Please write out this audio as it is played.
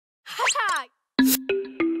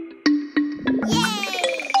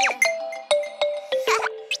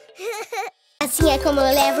Assim é como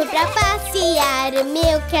eu levo pra passear o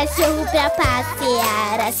meu cachorro pra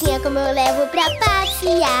passear. Assim é como eu levo pra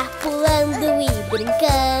passear, pulando e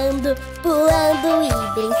brincando, pulando e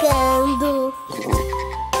brincando.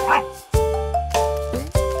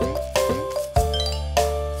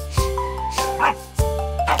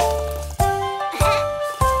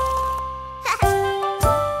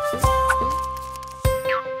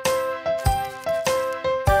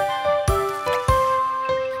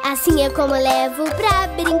 Assim é como eu levo pra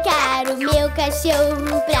brincar o meu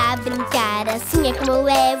cachorro pra brincar. Assim é como eu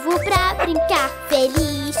levo pra brincar,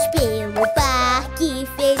 feliz pelo parque,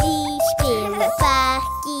 feliz pelo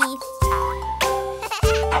parque.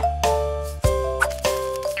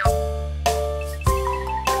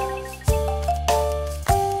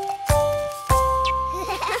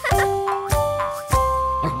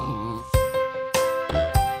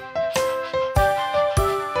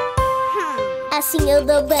 Assim eu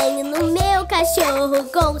dou banho no meu cachorro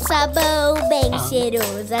com sabão bem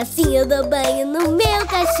cheiroso. Assim eu dou banho no meu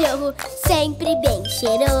cachorro, sempre bem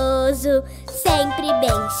cheiroso, sempre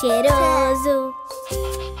bem cheiroso.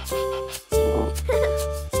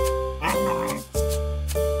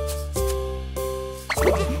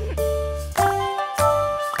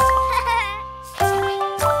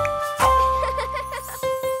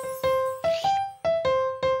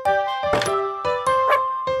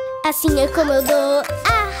 Assim é como eu dou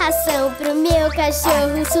a ração pro meu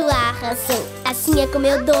cachorro, sua ração. Assim é como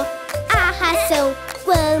eu dou a ração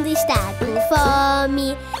quando está com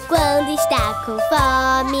fome, quando está com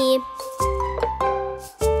fome.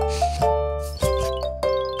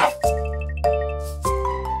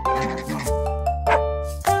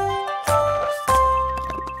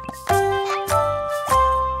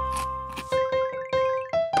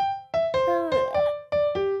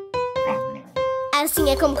 Assim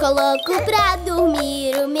é como coloco pra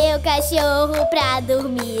dormir o meu cachorro pra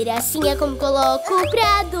dormir. Assim é como coloco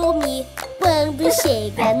pra dormir quando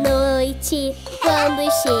chega a noite, quando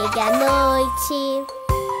chega a noite.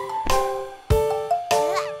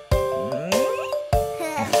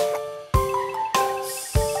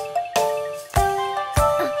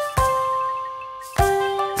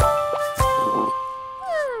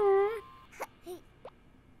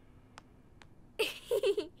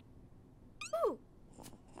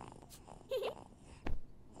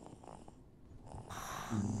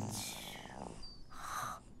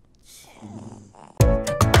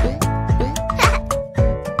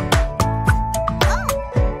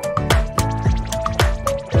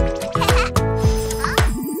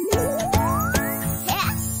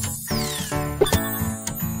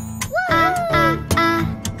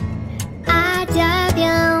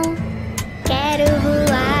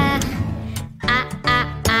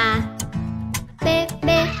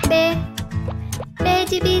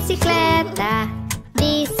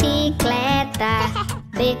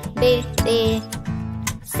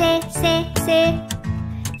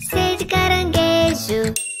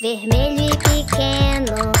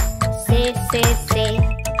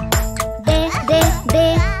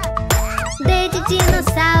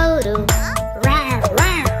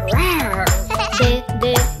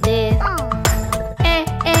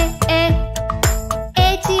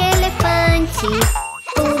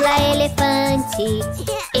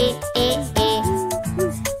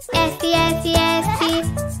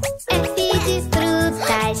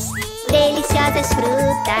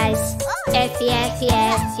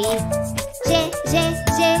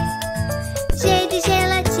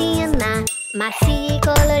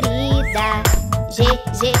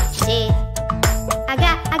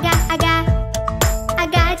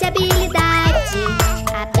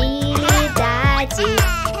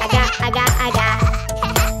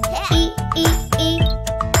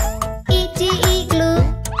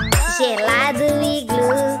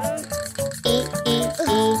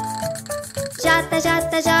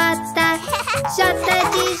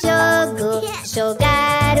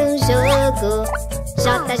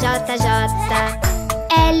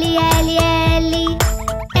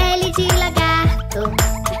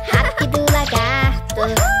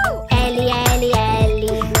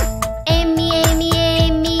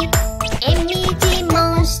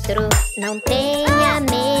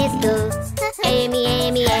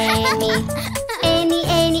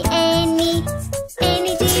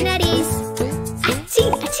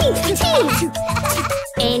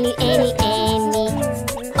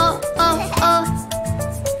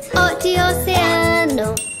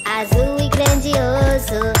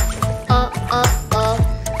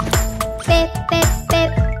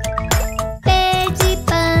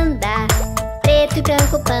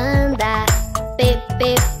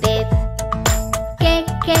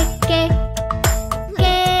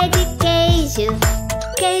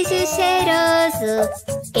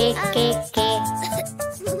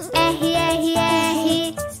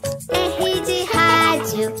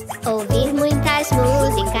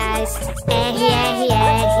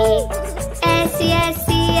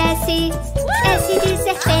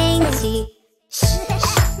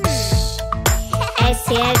 S,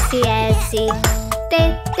 S, S. T,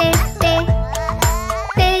 T, T.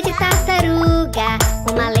 T de tartaruga,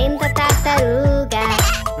 uma lenta tartaruga.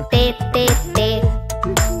 T, T, T.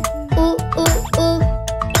 U, U, U.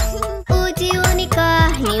 U de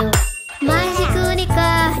unicórnio, mágico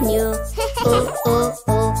unicórnio. U, U,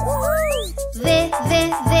 U. V, V,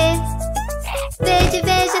 V. V de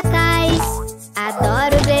vegetais,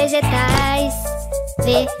 adoro vegetais.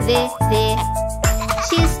 V, V, V.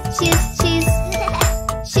 X, X, X.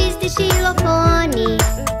 X de xilofone,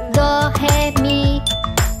 do, ré, mi.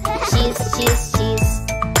 X, X, X.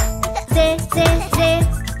 Z, Z, Z.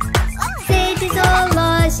 Z de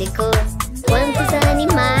zoológico, quantos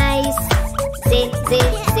animais. Z, Z,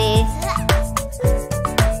 Z.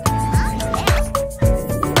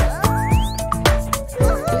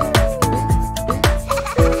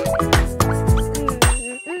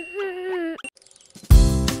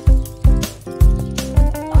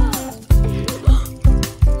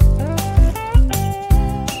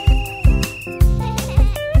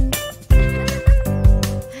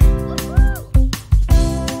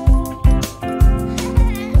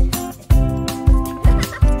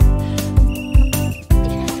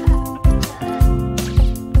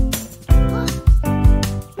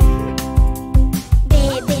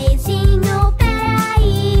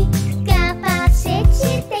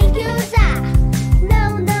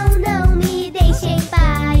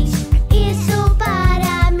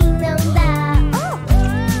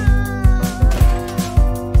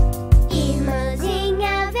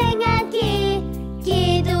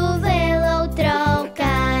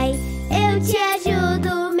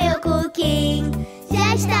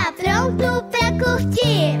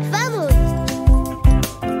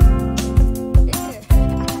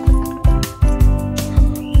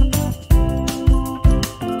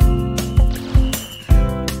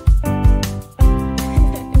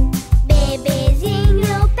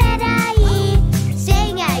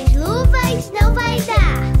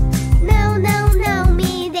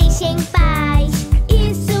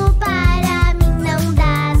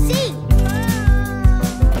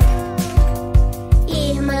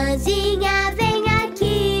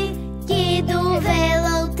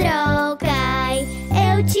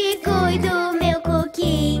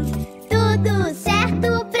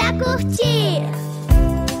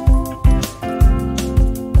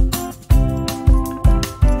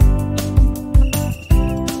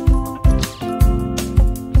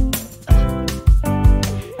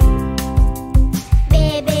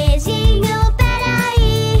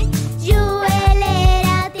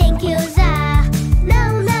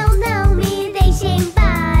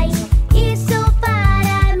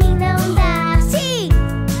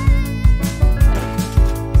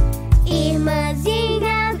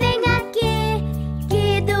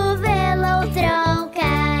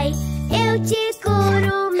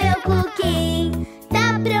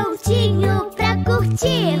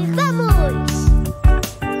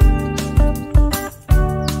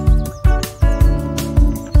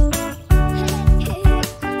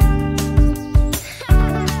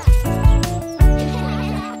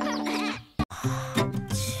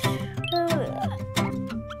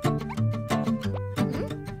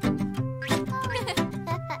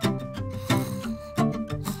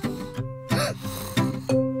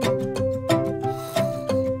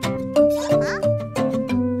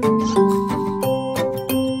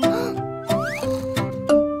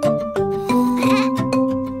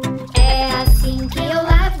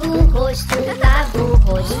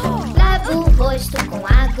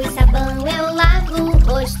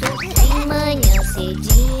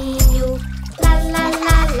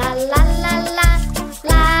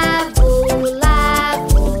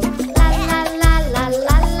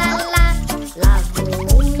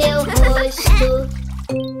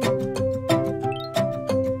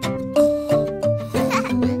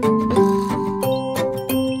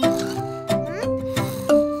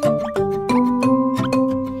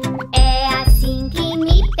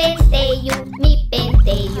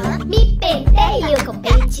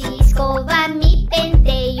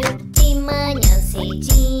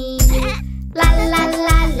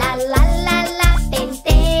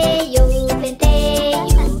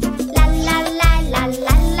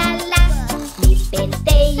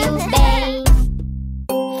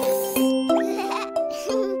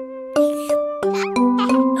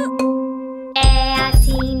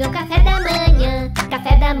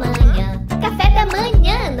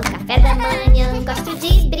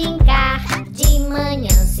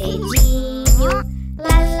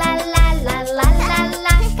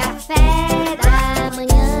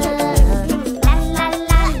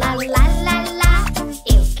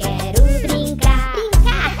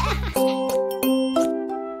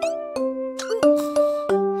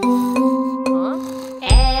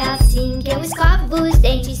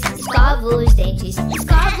 dentes.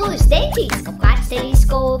 Escova os dentes. Com pasta e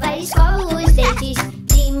escova, escova os dentes.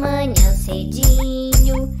 De manhã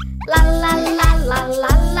cedinho. Lá, lá, lá, lá, lá,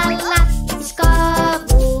 lá, lá.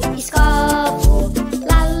 Escovo, escovo.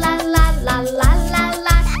 Lá, lá, lá, lá, lá, lá,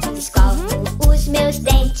 lá. Escovo os meus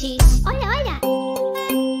dentes. Olha, olha.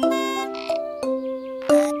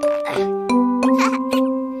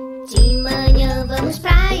 De manhã vamos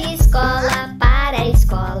pra escola, para a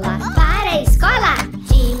escola, para a escola.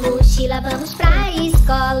 De mochila vamos pra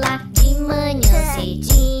escola, de manhã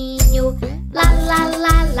cedinho. Lá, lá,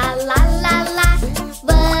 lá, lá, lá, lá, lá.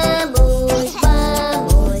 Vamos,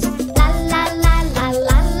 vamos. Lá, lá, lá, lá,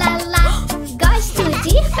 lá, lá, lá. Gosto de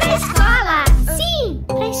ir pra escola. Sim,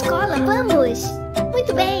 pra escola, vamos.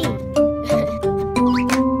 Muito bem.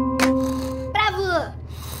 Bravo!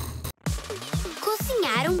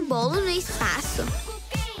 Cozinhar um bolo no espaço.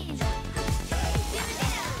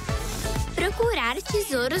 Procurar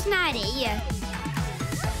tesouros na areia.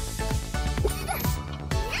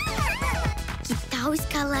 Que tal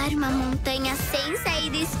escalar uma montanha sem sair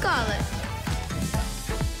da escola?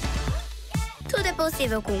 Tudo é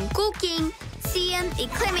possível com Cuquín, Cian e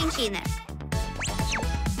Clementina.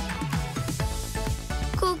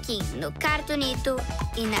 Cuquín no Cartoonito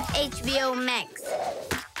e na HBO Max.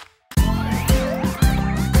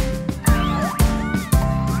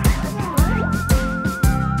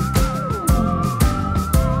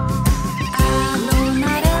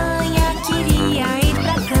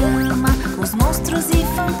 Os monstros e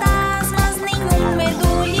fantasmas, nenhum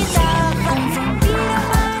medo lhe dava. Um vampiro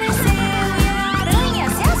apareceu e a aranha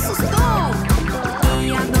se assustou. E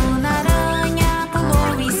a dona aranha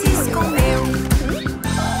pulou e se escondeu.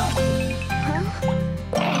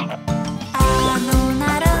 A dona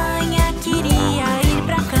aranha queria ir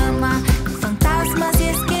pra cama. Fantasmas e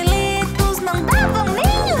esqueletos não davam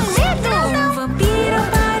nenhum medo. Um vampiro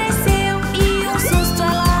apareceu e um susto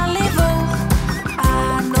ela levou.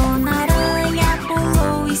 A dona aranha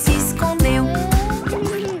pulou e se escondeu.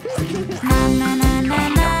 Na na na na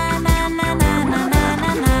na na na na na na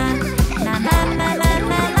na na na na na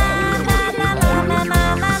na na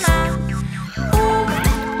na na.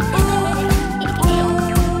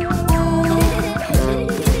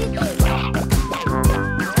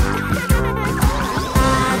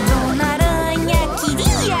 A dona aranha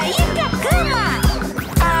queria ir pra cama.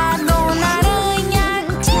 A dona aranha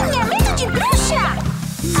tinha medo de bruxa.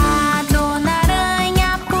 A dona aranha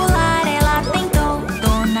pular ela tentou.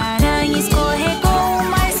 Dona aranha escorregou,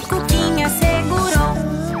 mas Cuquinha segurou.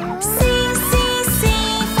 Sim, sim,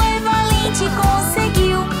 sim, foi valente e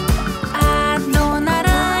conseguiu. A dona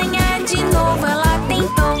aranha de novo ela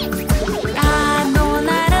tentou. A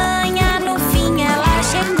dona aranha no fim ela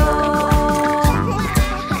chegou.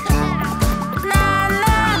 Na,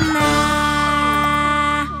 na, na.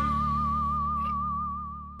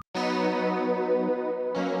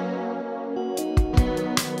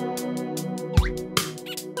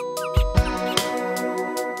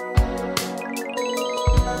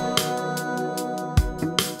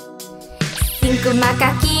 5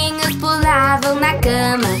 macaquinhos pulavam na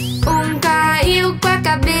cama. Um caiu com a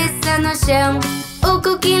cabeça no chão. O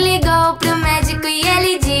Cuquín ligou pro médico e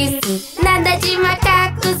ele disse: nada de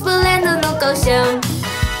macacos pulando no colchão.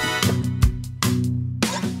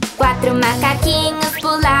 4 macaquinhos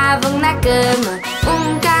pulavam na cama.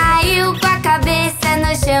 Um caiu com a cabeça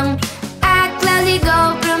no chão. A Cleo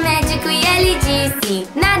ligou pro médico e ele disse: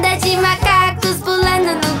 nada de macacos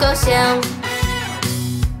pulando no colchão.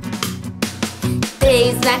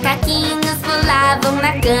 3 macaquinhos pulavam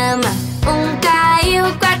na cama. Um caiu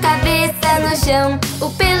com a cabeça no chão. O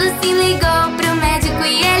Peludos ligou pro médico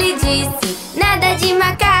e ele disse: nada de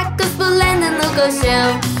macacos pulando no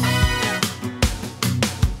colchão.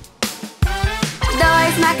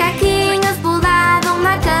 2 macaquinhos pulavam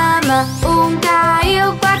na cama. Um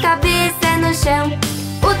caiu com a cabeça no chão.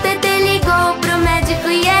 O TT ligou pro médico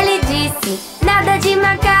e ele disse: nada de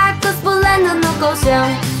macacos pulando no colchão.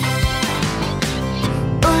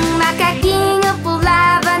 Um macaquinho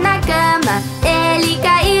pulava na cama. Ele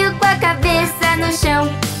caiu com a cabeça no chão.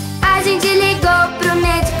 A gente ligou pro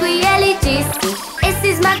médico e ele disse: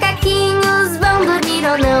 esses macaquinhos vão dormir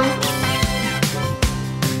ou não?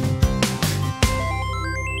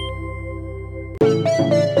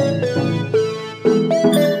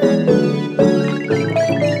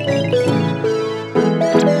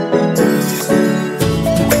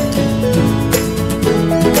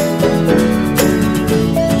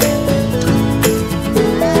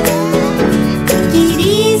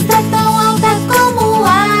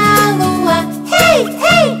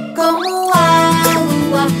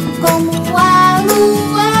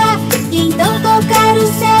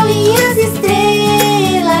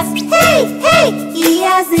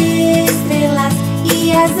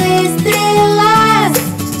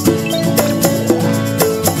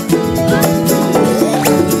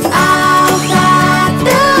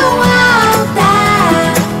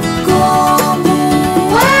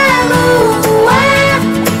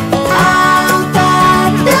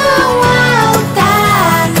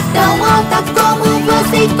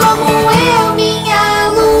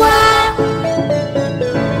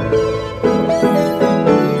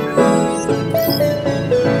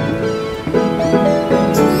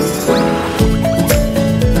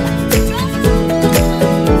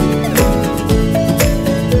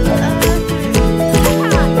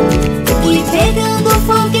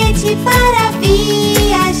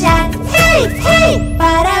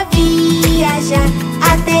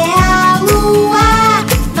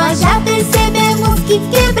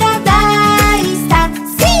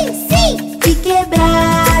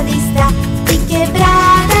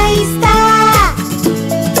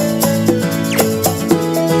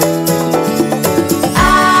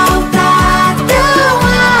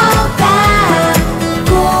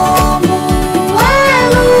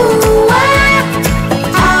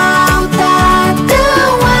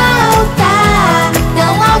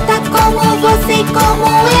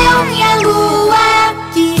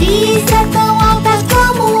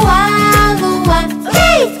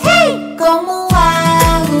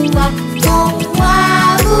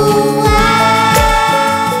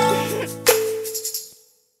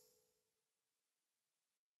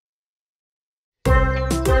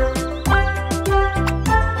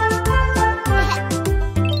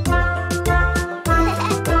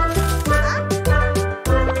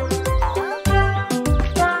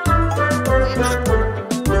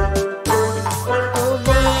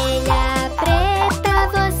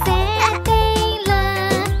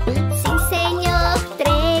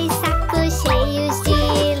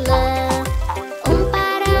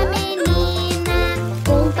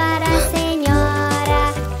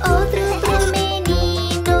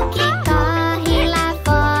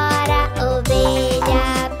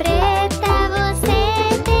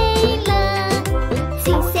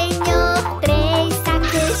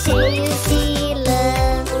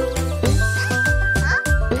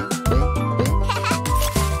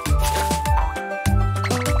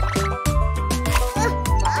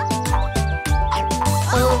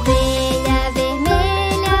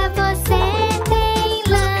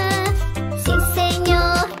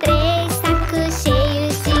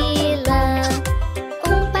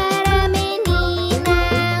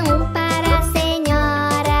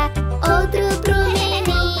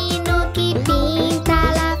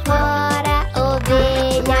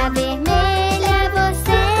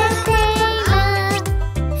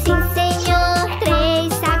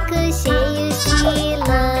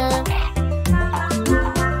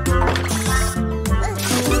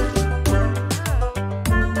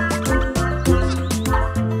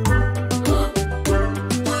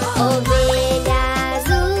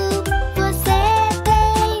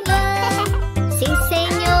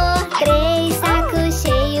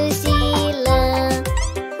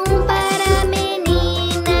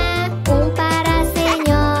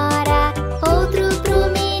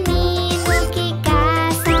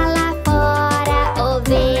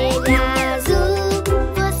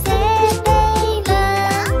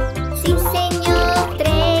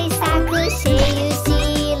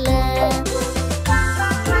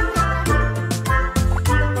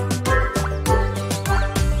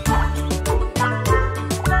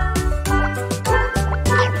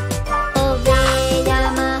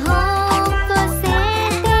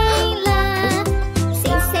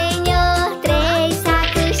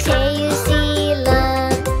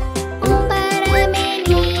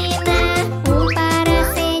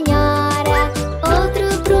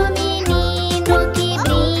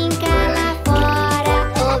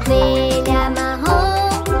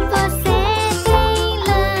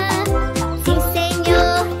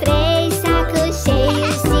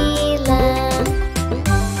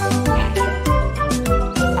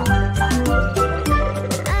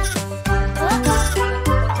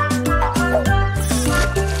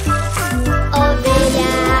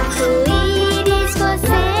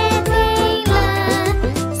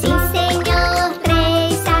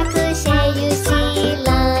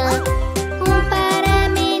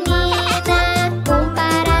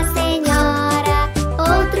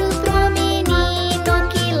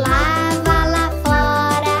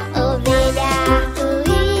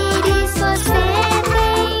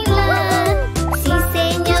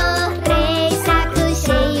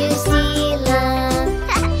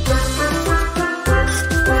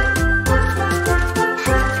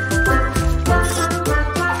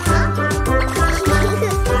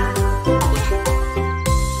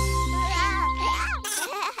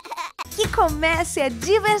 comece a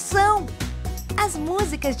diversão! As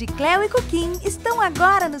músicas de Cleo e Cuquín estão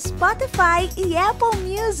agora no Spotify e Apple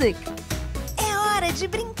Music. É hora de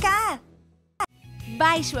brincar!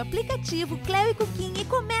 Baixe o aplicativo Cleo e Cuquín e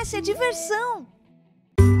comece a diversão!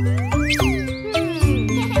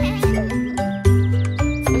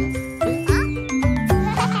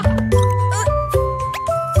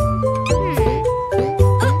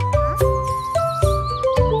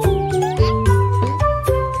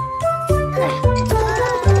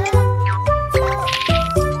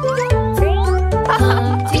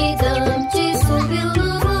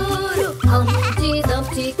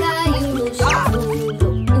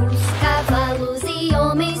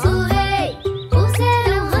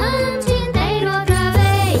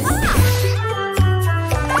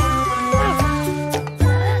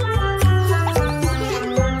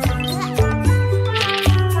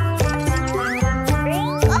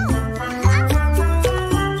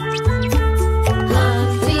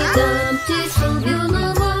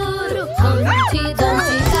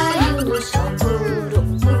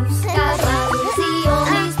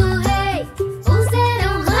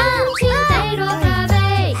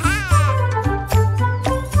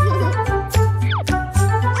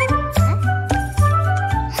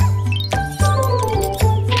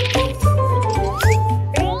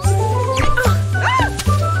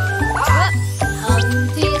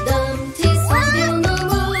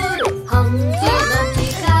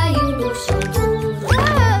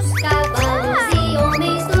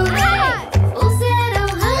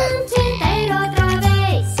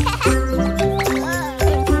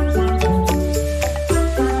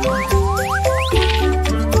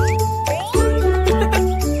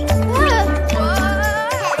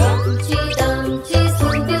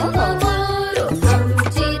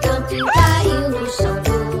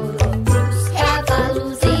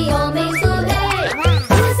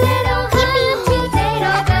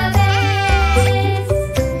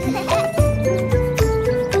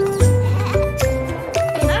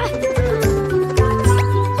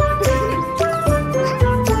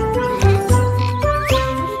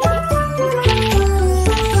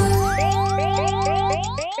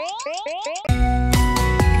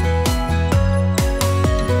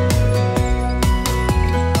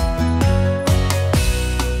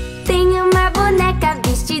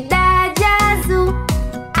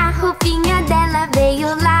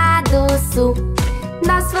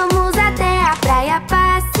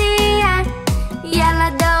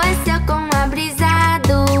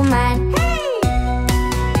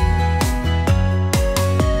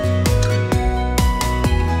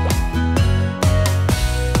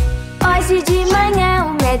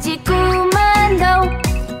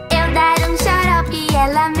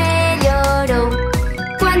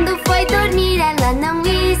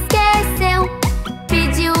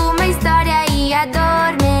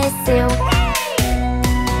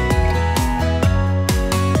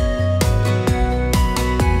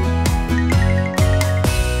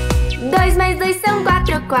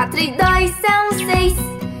 Quatro e dois são seis.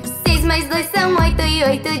 6 mais 2 são 8 e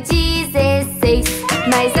 8, 16.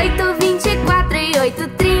 Mais 8, 24 e 8,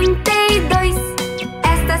 32.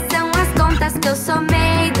 Estas são as contas que eu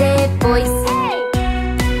somei depois.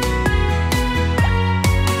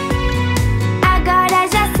 Agora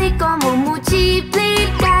já sei como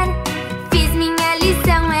multiplicar. Fiz minha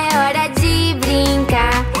lição, é hora de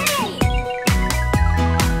brincar.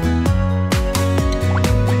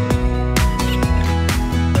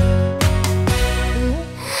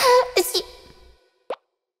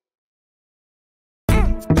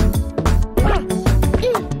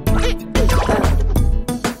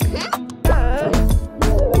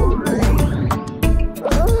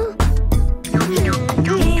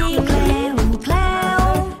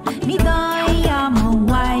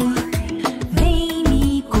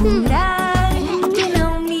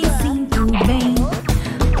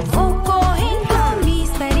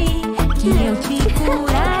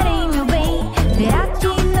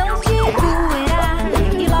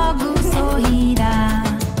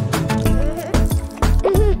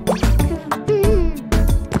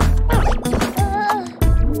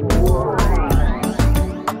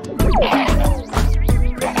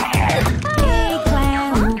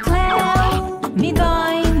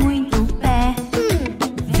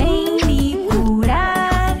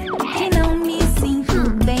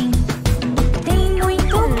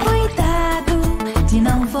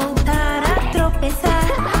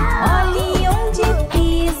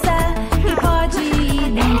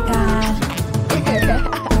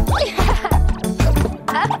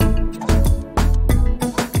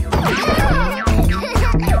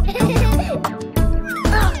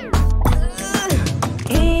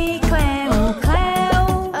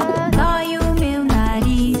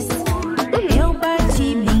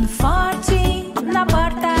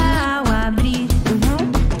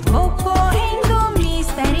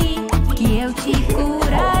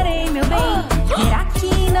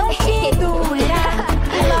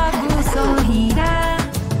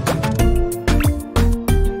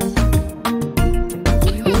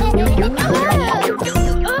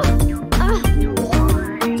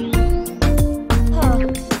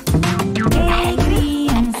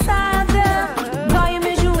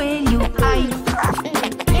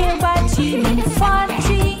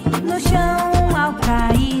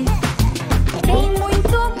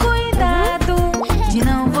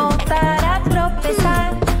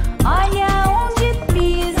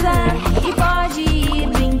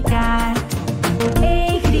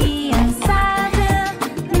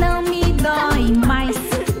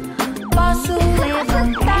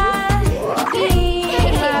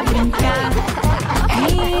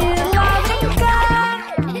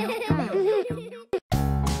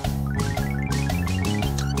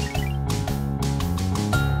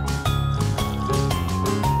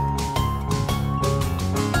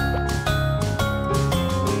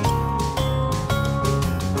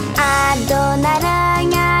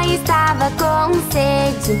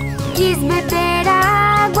 sorte. Quis beber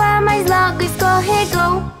a água, mas logo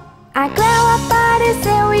escorregou. A Cleo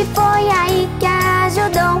apareceu e foi aí que a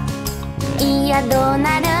ajudou. E a Dona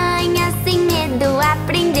Aranha sem medo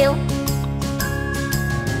aprendeu.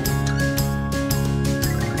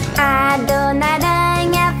 A Dona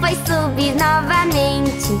Aranha foi subir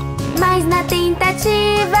novamente, mas na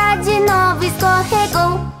tentativa de novo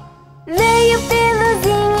escorregou. Veio o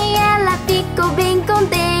Peluzinho e ela ficou bem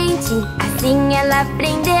contente. Assim ela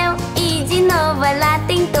aprendeu e de novo ela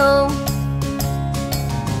tentou.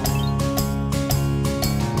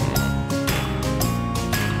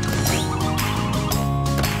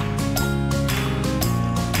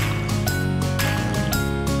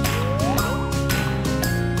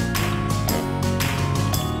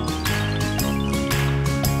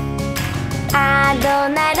 A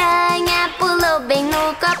Dona Aranha pulou bem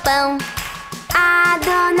no copão. A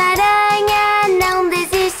Dona Aranha não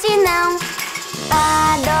desiste não.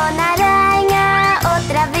 A Dona Aranha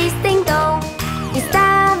outra vez tentou.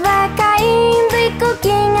 Estava caindo e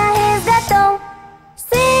Cuquín a resgatou.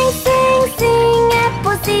 Sim, sim, sim, é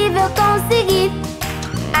possível conseguir.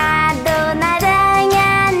 A Dona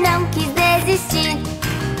Aranha não quis desistir.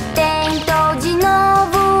 Tentou de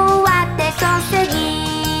novo até conseguir.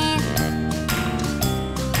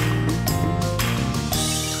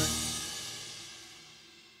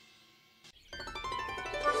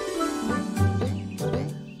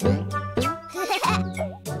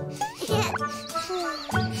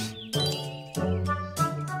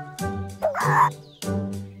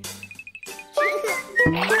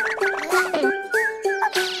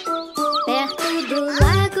 Perto do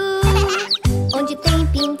lago, onde tem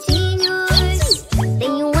pintinhos,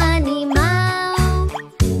 tem um animal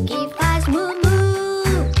que faz mumu.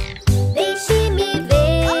 Deixe-me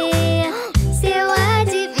ver se eu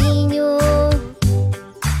adivinho.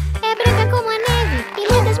 É branca como a neve e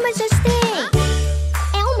muitas manchas tem.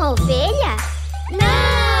 É uma ovelha?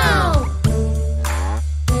 Não!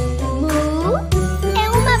 Mu é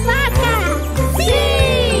uma vaca!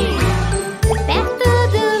 Sim! Perto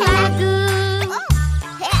do lago.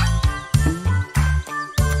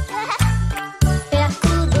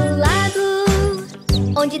 Perto do lago,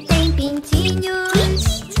 onde tem pintinhos,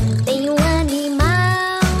 tem um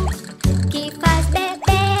animal que faz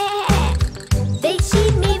bebê.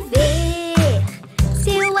 Deixe-me ver se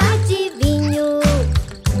eu adivinho.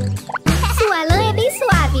 Sua lã é bem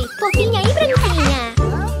suave, fofinha e branquinha.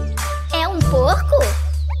 É um porco?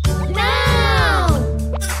 Não!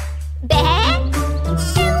 Bé?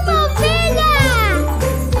 É uma ovelha!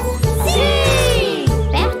 Sim!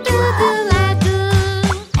 Perto do lago.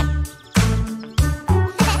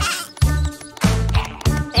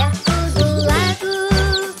 Perto do lago,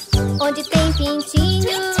 onde tem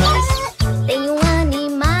pintinhos, tem um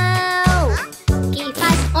animal que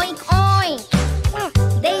faz oink oink.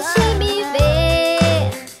 Deixe-me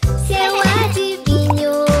ver se eu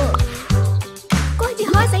adivinho. Cor de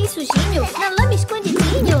rosa e sujinho, na lama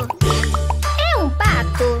escondidinho. É um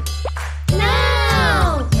pato?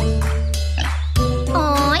 Não!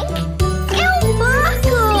 Oink! É um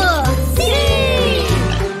porco! Sim!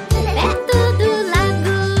 Perto do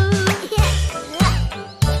lago.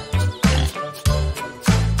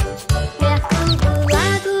 Perto do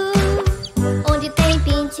lago, onde tem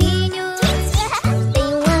pintinhos, tem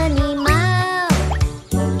um animal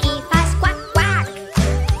que faz quack quack.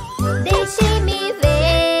 Deixe-me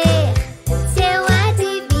ver se eu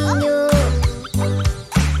adivinho.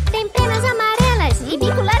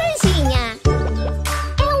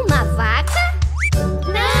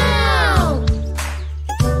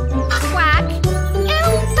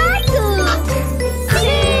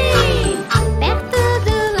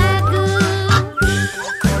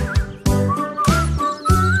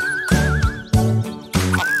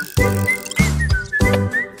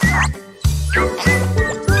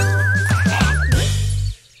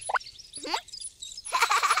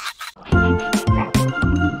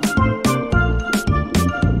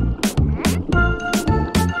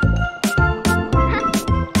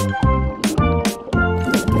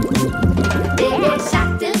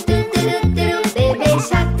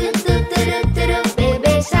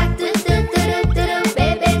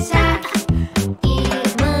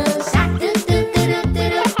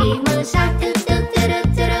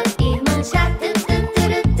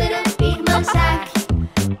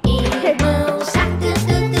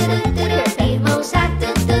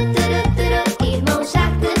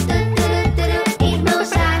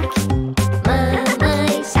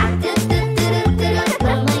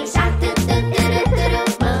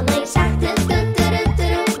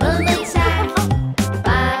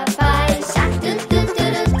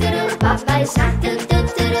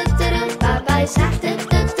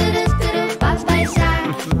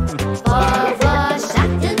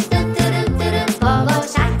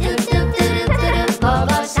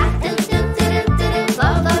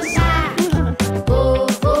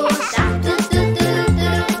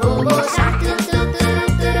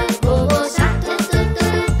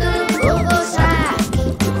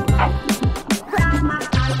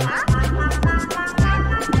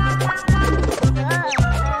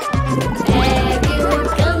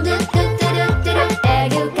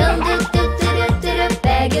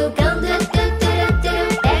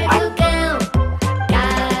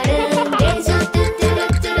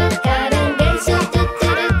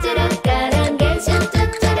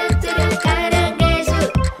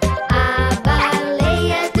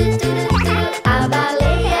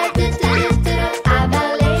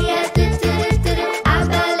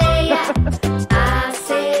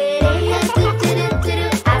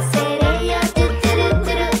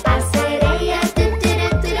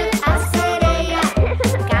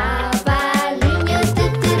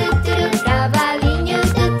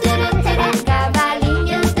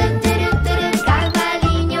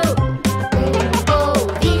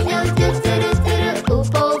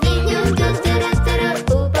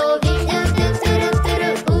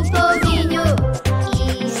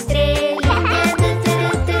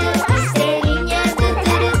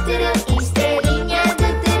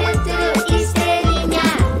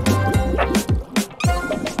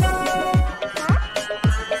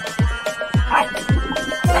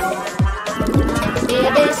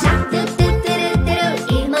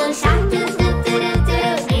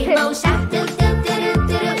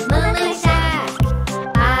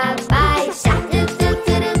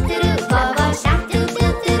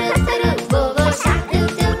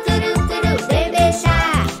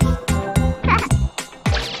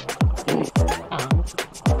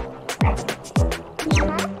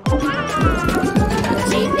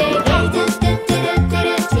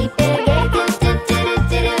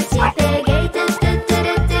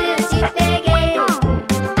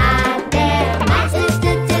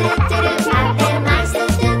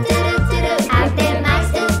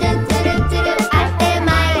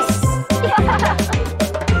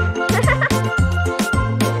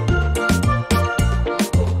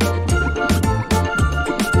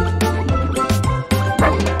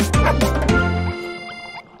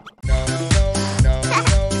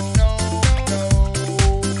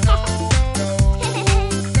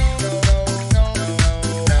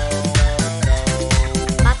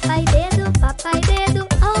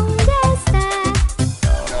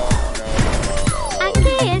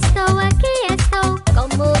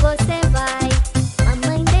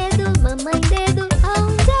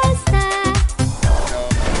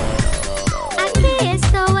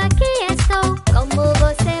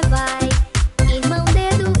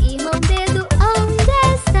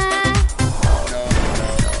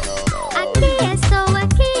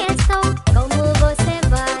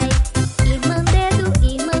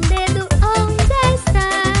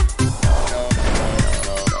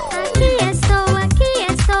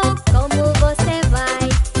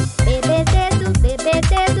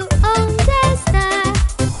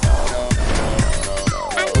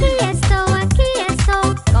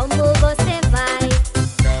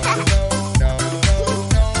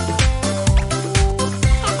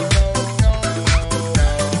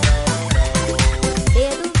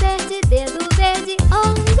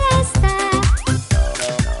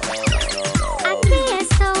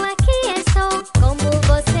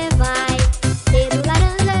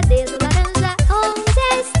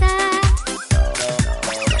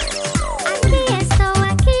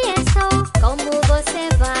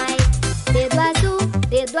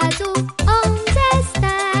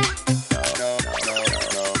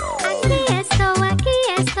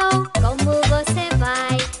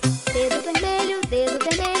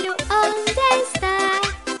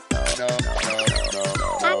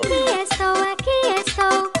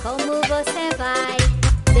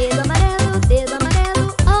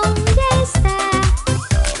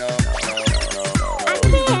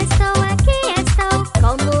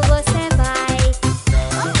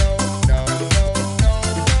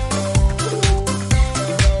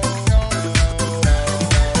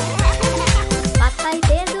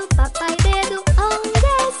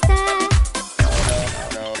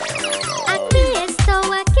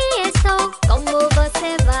 como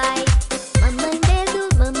você vai? Mamãe dedo,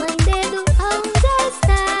 onde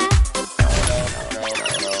está?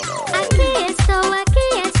 Aqui estou,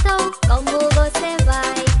 como você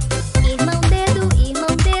vai? Irmão dedo,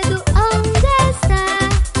 onde está?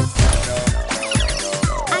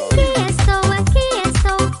 Aqui estou,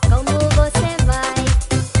 como você vai?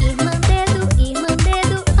 Irmão dedo,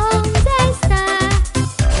 onde está?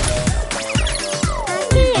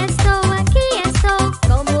 Aqui estou,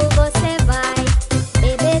 como você vai?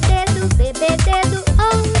 Bebê dedo,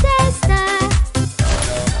 onde está?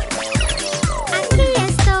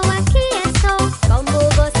 Aqui estou, como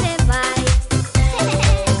você vai?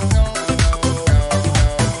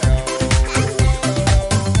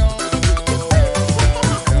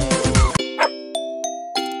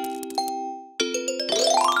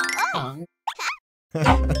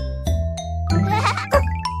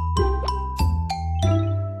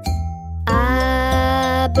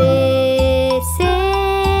 A, B, C,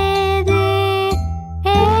 D, E,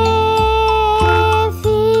 F,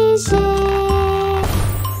 G,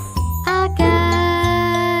 H,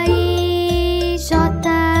 I, J,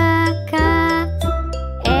 K,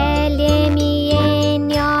 L, M,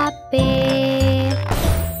 N, O, P,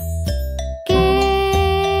 Q,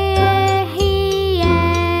 R,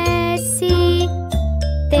 S,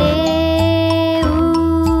 T, U,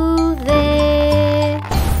 V,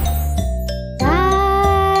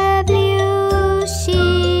 W,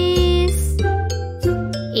 X,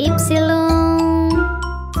 Y,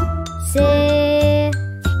 Z.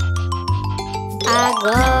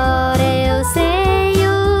 Agora eu sei o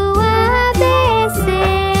ABC.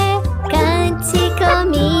 Cante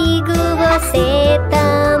comigo, você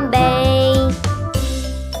também.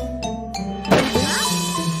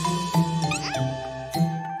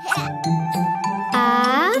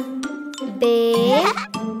 A, B,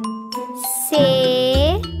 C,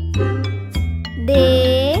 D,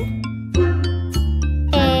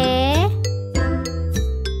 E,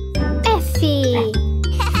 F,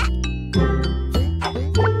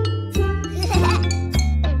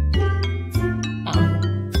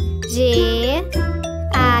 G,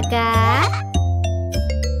 H,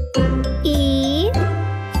 I,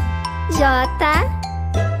 J,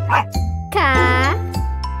 K,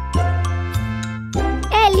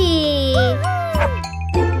 L,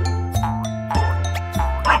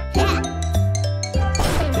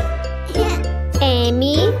 M,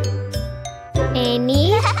 N,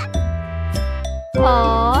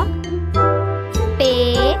 O, P,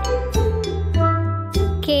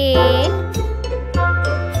 Q,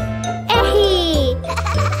 R,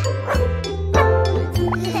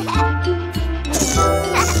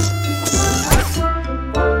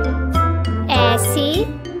 S,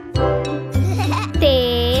 T,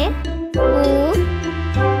 U,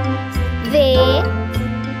 V,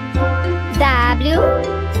 W,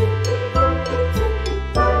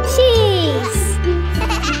 X,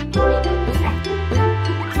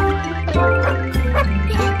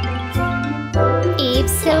 Y,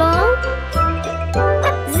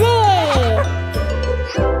 Z.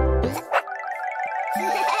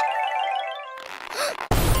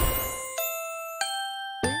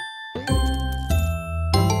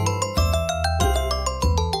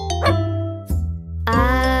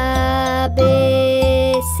 A, B,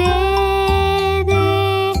 C, D,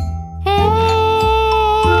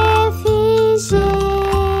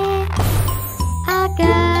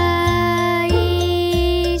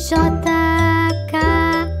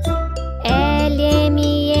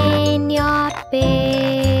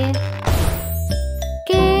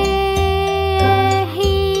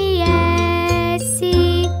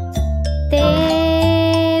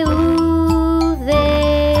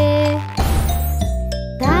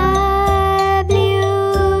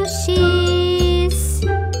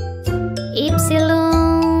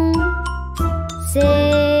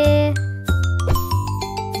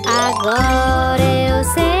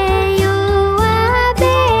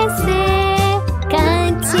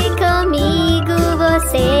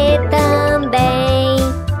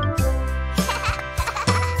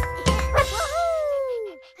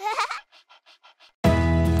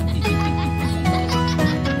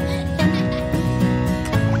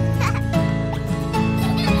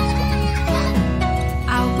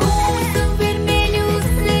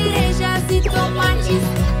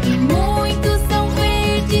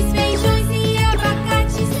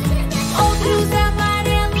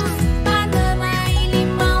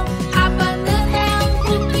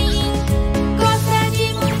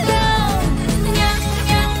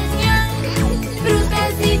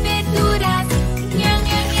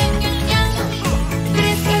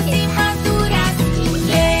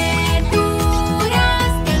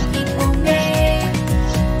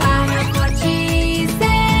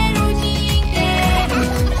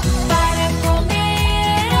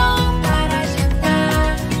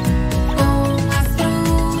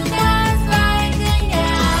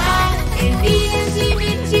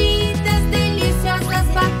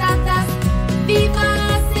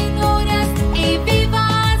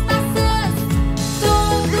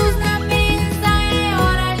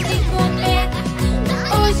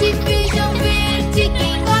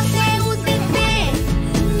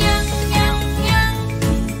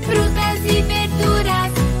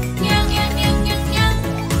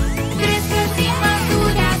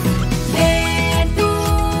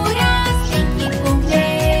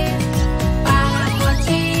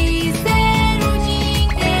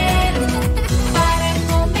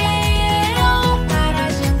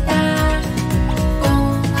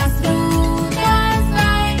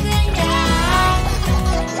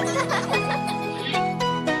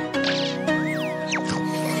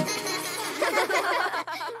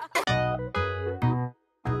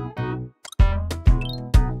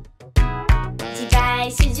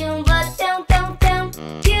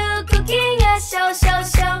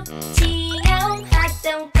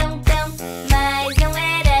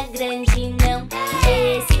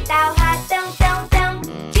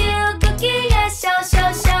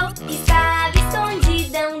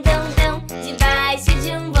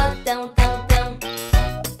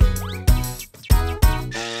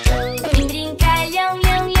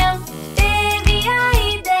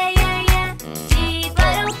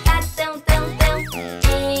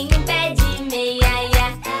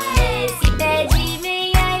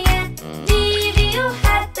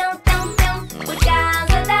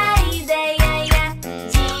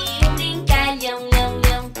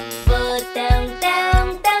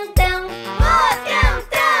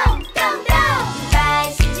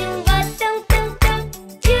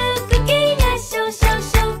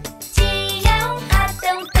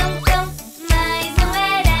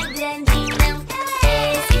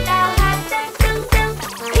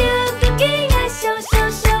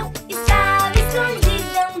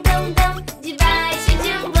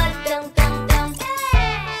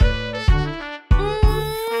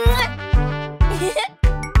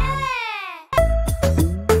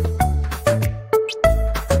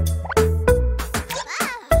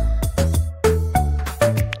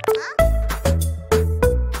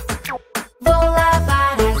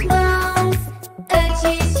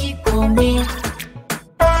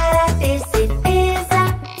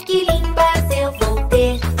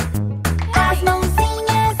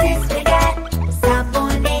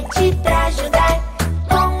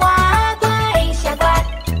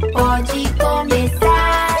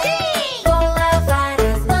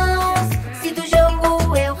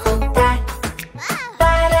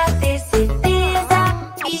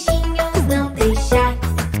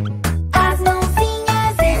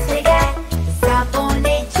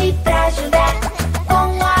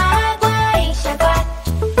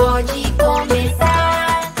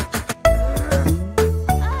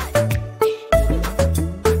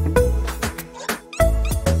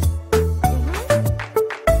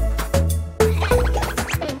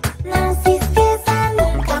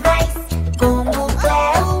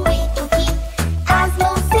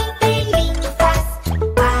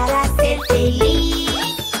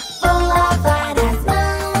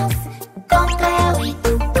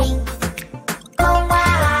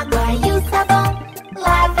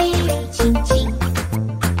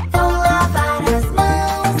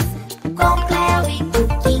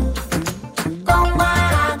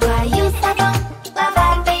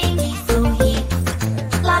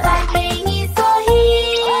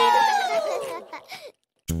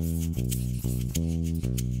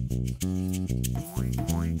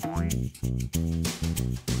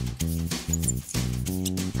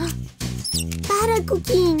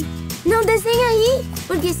 Cuquín. Não desenha aí,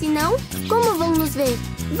 porque senão, como vão nos ver?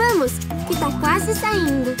 Vamos, que tá quase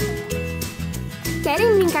saindo.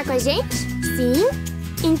 Querem brincar com a gente? Sim?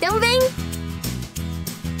 Então vem!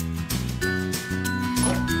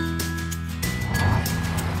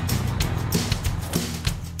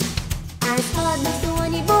 As rodas do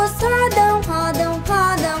ônibus rodam, rodam,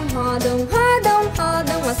 rodam, rodam, rodam,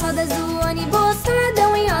 rodam. As rodas do ônibus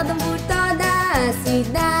rodam e rodam por toda a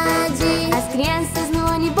cidade. As crianças no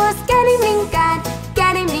ônibus querem brincar,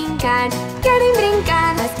 querem brincar, querem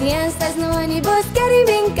brincar. As crianças no ônibus querem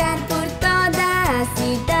brincar por toda a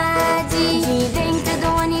cidade. De dentro do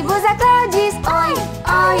ônibus a Cleo diz oi,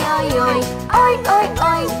 oi, oi, oi, oi, oi,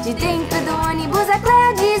 oi. De dentro do ônibus a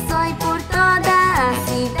Cleo diz oi por toda a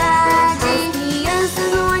cidade. As crianças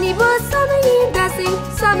no ônibus sobem e descem,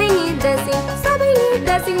 sobem e descem, sobem e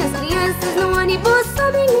descem. As crianças no ônibus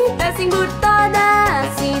sobem e descem por toda a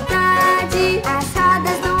cidade. As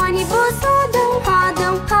rodas do ônibus rodam,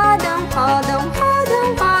 rodam, rodam, rodam, rodam,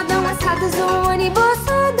 rodam. As rodas do ônibus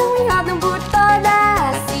rodam e rodam por toda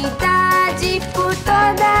a cidade, por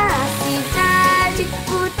toda a cidade,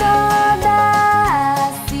 por toda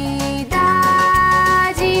a cidade.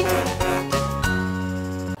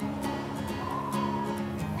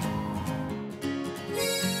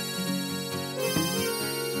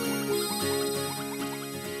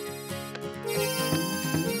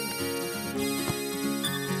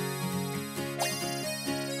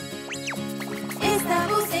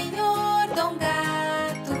 Estava o senhor Dom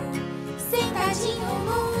Gato sentadinho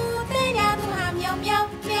no telhado, ah, miau, miau,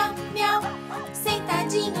 miau, miau.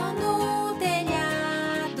 Sentadinho no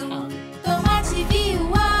telhado, Tomate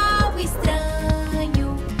viu algo estranho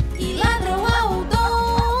e ladrou ao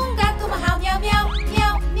Dom Gato, ah, miau, miau,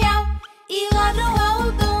 miau, miau. E ladrou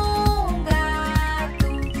ao Dom Gato.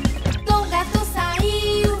 Dom Gato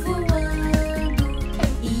saiu voando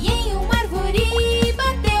e em uma árvore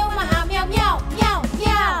bateu, ah, miau, miau, miau,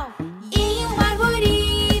 miau. Em uma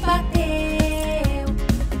árvore bateu.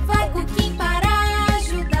 Vai Cuquín para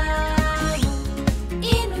ajudá-lo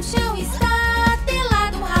e no chão está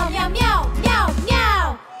telado, ah, miau, miau, miau,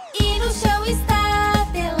 miau. E no chão está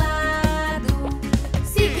telado.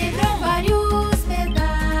 Se quebrou vários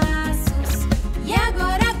pedaços e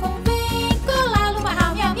agora convém colá-lo,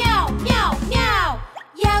 ah, miau, miau, miau, miau.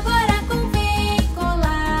 E agora convém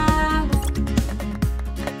colá-lo.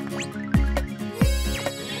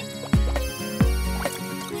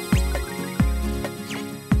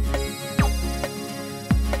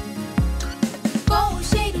 Com o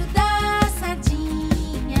cheiro das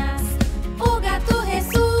sardinhas, o gato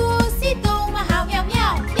ressuscitou, ah, miau,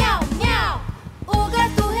 miau, miau, miau. O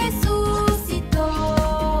gato ressuscitou.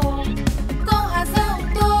 Com razão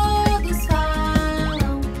todos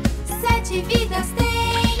falam, 7 vidas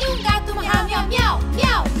tem um gato, ah, miau, miau,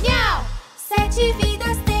 miau, miau. 7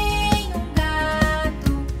 vidas tem um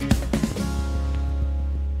gato.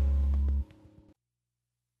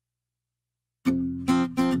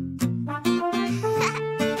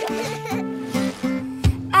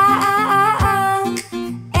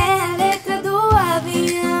 É a letra do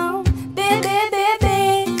avião. Bebê,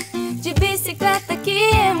 bebê, de bicicleta, que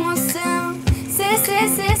emoção. C.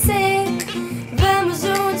 Vamos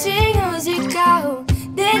juntinhos de carro.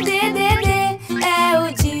 D, é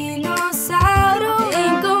o dinossauro.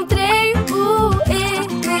 Encontrei o E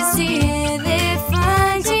nesse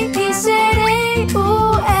elefante e cheirei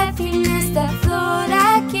o F nesta flor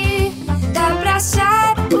aqui. Dá pra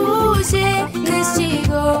achar o G neste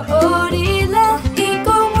gorila. E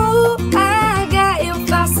como H eu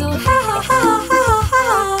faço ha ha ha ha ha.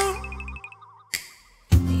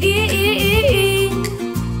 I.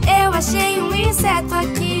 Eu achei um inseto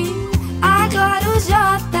aqui. Agora o J,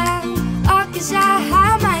 ó que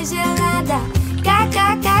jarra mais gelada.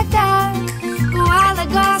 KKKK, koala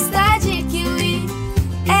gosta de kiwi.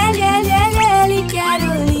 L, quero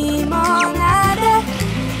limonada.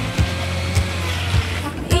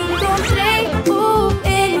 Encontrei o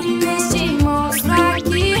N neste monstro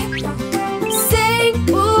aqui. Sem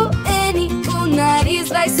o N, o nariz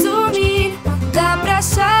vai sumir. Dá pra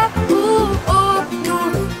achar o O no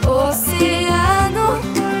oceano.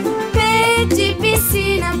 P de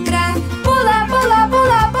piscina pra pular, pular,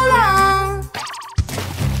 pular, pular.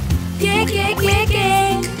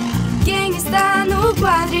 Quem está no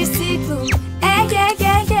quadriciclo?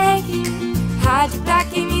 Rádio pra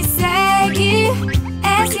quem me segue.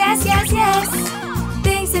 S.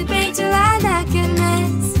 Tem serpente lá na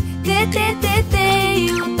quermesse. T,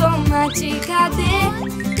 e o tomate cadê?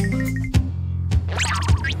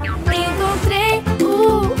 Encontrei o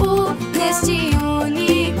U neste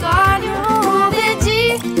unicórnio. V de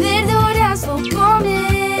verduras vou comer.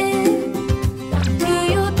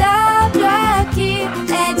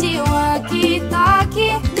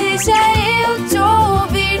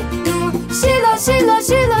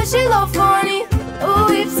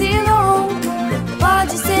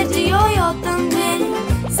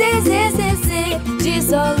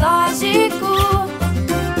 zoológico.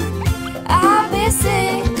 ABC,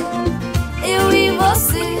 eu e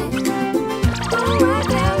você. Com a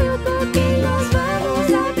Cleo e o Cuquin nós vamos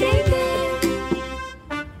aprender.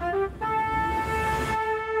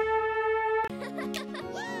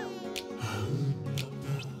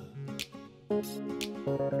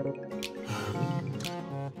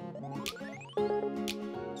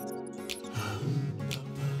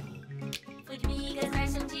 Formigas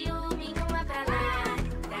marcham de uma em uma pra lá,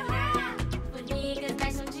 pra cá. Formigas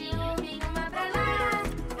marcham de uma em uma pra lá,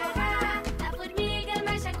 pra cá. A formiga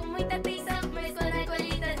marcha com muita atenção, mas quando a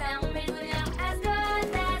colheita dá um mergulhão, as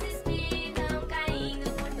gotas espirram caindo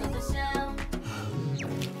por todo o chão.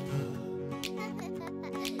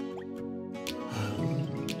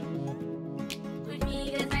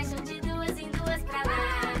 Formigas marcham de duas em duas pra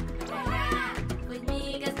lá, pra cá.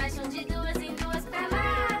 Formigas marcham de duas em duas pra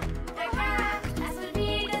lá, pra cá. As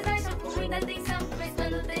formigas marcham com muita atenção, mas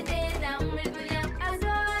quando o TT dá um mergulhão, as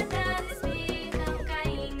gotas espirram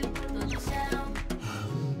caindo por todo o chão.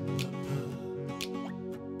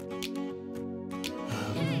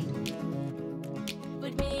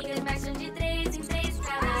 Formigas marcham de três em três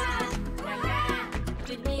pra lá, pra cá.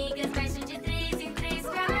 Formigas marcham de três em três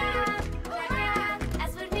pra lá, pra cá.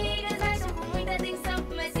 As formigas marcham com muita atenção,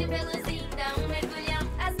 mas se o peluzinho dá um mergulhão,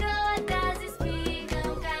 as gotas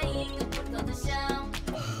espirram caindo por todo o chão.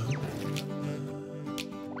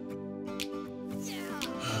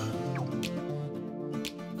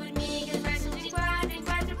 Formigas marcham de quatro em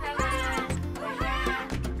quatro pra lá, pra cá.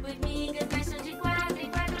 Formigas marcham de quatro em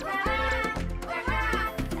quatro pra lá, pra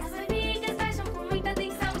cá. As formigas marcham com muita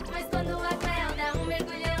atenção, mas quando a Cleo dá um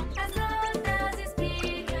mergulhão, as gotas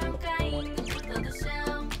espirram caindo por todo o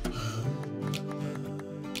chão.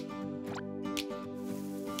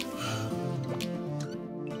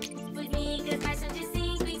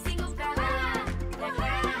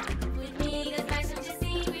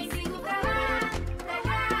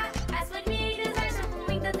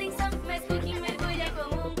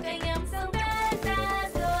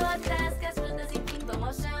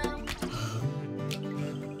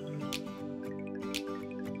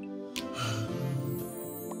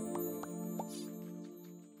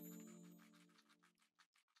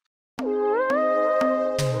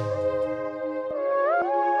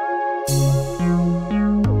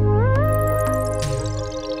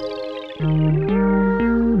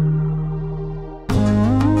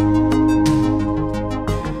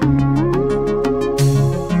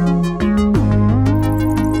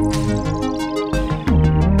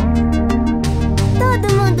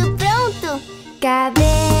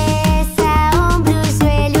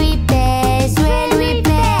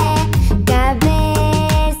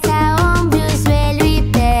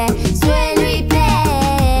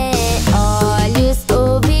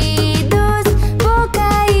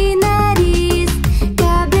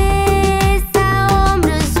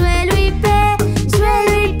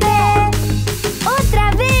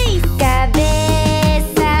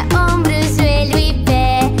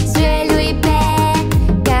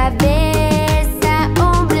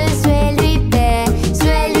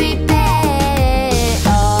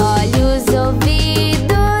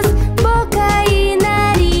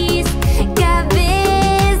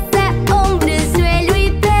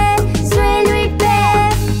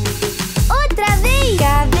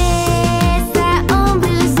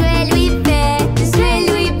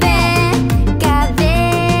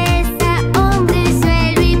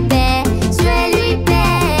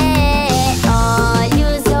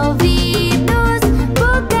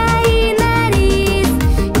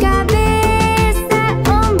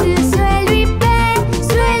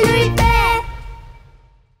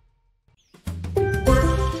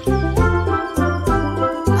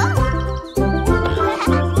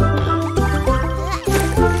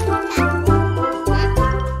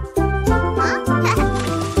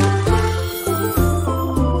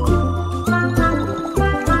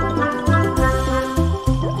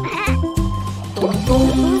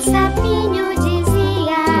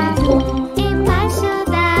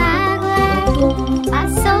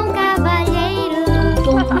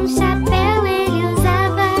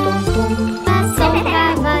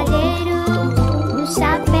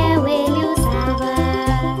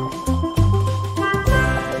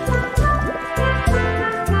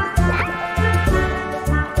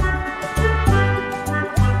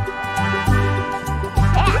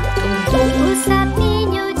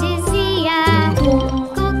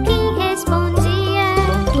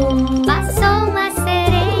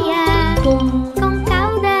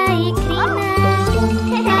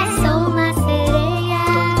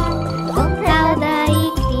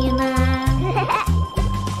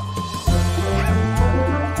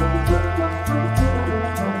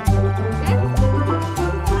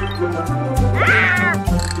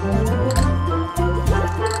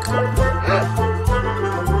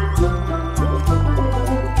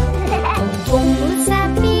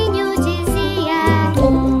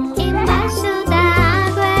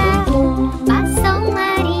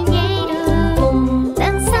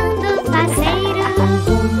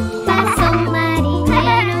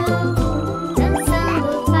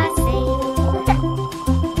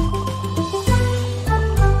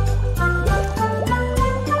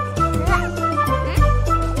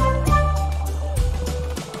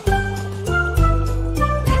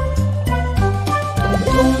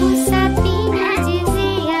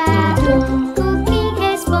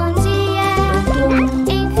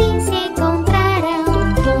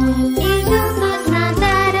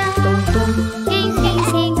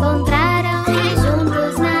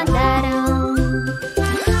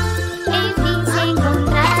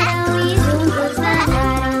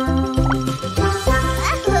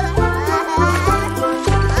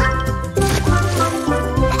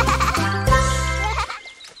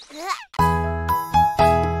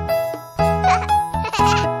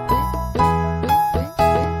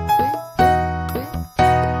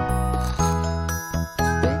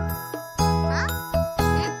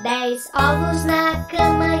 10 ovos na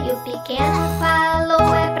cama e o pequeno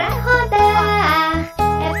falou: é pra rodar,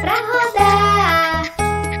 é pra rodar.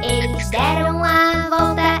 Eles deram a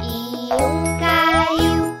volta e um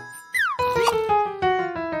caiu.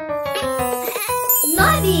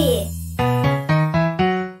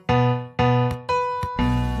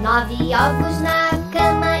 9 ovos na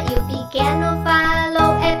cama e o pequeno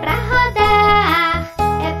falou: é pra rodar,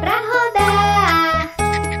 é pra rodar.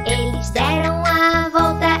 Eles deram a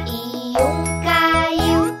volta e um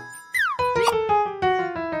caiu.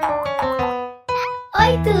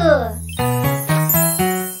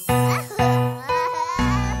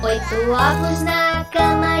 8 ovos na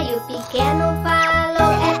cama e o pequeno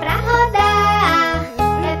falou: é pra rodar,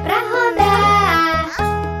 é pra rodar.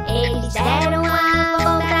 Eles deram a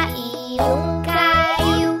volta e um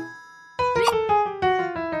caiu.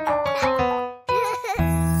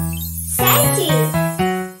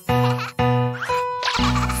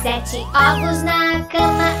 7 ovos na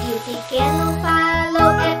cama e o pequeno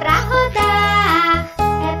falou: é pra rodar,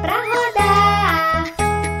 é pra rodar.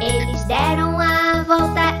 Eles deram a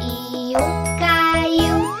volta e um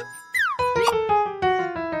caiu.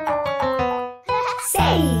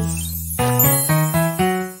 6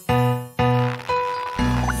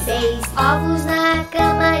 ovos na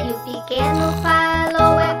cama e o pequeno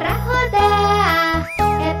falou: é pra rodar,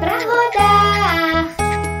 é pra rodar.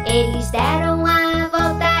 Eles deram a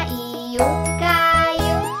volta e um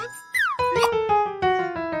caiu.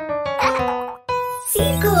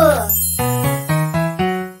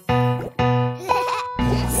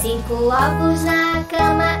 5 ovos na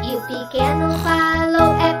cama e o pequeno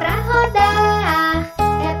falou: é pra rodar,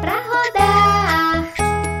 é pra rodar.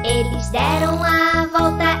 Eles deram a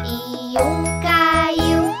volta e um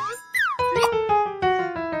caiu.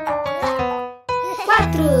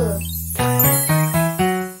 4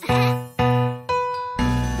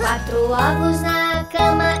 ovos na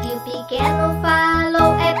cama e o pequeno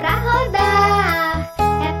falou: é pra rodar,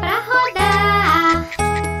 é pra rodar.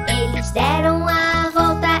 Eles deram a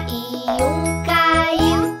volta e um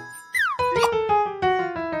caiu.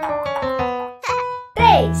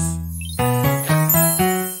 3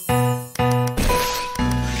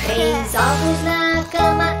 ovos na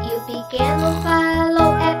cama e o pequeno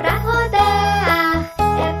falou: é pra rodar,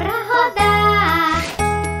 é pra rodar.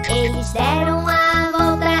 Eles deram a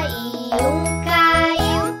volta e um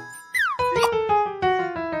caiu.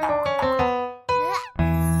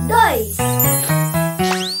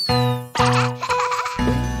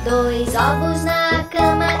 2 ovos na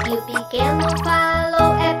cama e o pequeno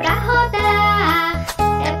falou: é pra rodar,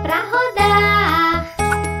 é pra rodar.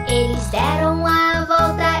 Eles deram a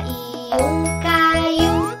volta e um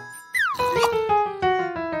caiu.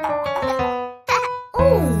 1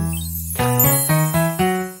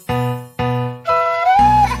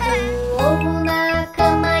 ovo na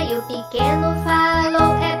cama e o pequeno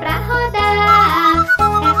falou: é pra rodar,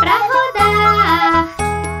 é pra rodar.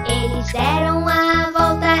 Eles deram a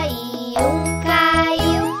volta e um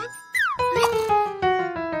caiu.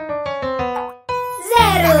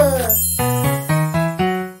 0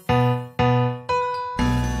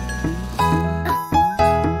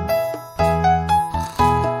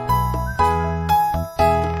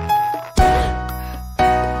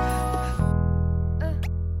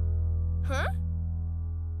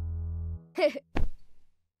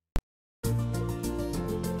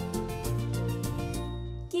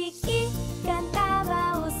 Kiki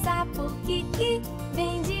cantava o sapo Kiki,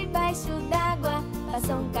 vem debaixo d'água.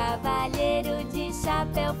 Passa um cavalheiro de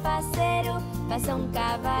chapéu faceiro, passa um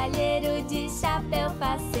cavalheiro de chapéu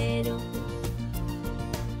faceiro.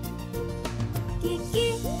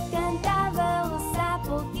 Kiki cantava o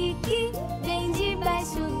sapo Kiki, vem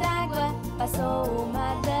debaixo d'água. Passou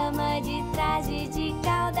uma dama de traje de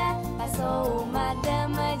cauda, passou uma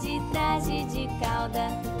dama de traje de cauda.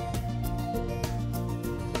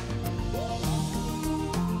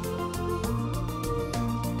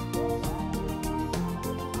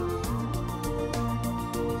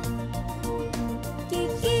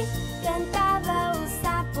 Kiki cantava o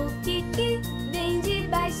sapo Kiki, vem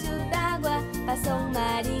debaixo d'água. Passou um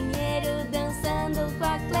marinheiro dançando com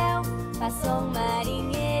a Cleo, passou um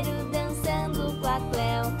marinheiro dançando com a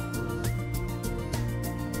Cleo.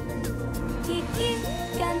 Kiki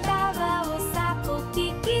cantava o sapo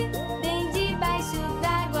Kiki,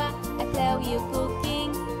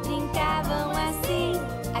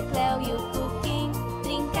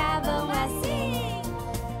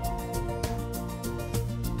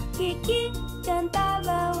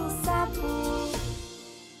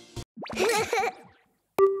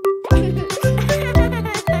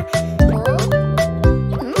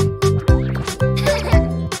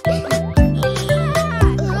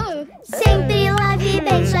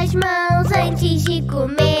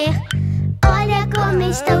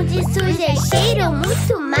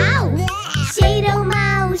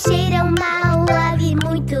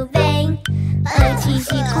 Antes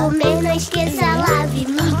de comer, não esqueça, lave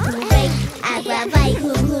muito bem. Água vai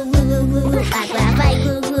glu glu glu glu glu. Água vai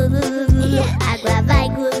glu glu glu glu glu. Água vai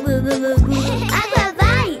glu glu glu glu glu. Água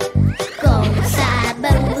vai com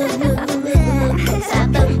sabão glu glu glu glu glu. Com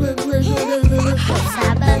sabão glu glu glu glu glu. Com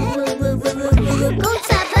sabão glu glu glu glu glu. Com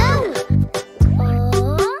sabão.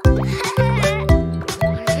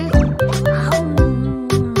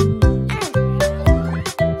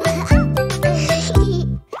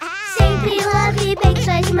 Sempre lave bem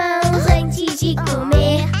suas mãos antes de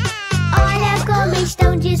comer. Olha como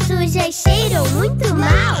estão de sujas, cheiram muito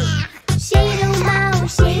mal. Cheiram mal,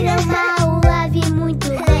 cheiram mal, lave muito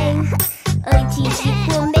bem. Antes de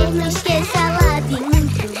comer, não esqueça, lave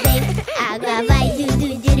muito bem. Água vai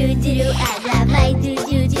du-du-du-du-du. Água vai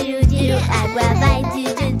du-du-du-du-du. Água vai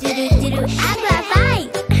du-du-du-du-du. Água vai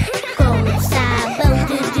com sabão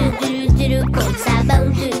du-du-du-du-du. Com sabão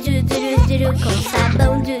du-du-du-du-du. Com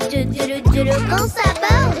sabão du-du-du-du-du. Com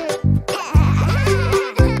sabão.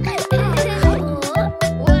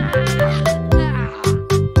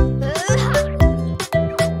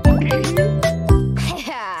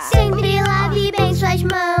 Sempre lave bem suas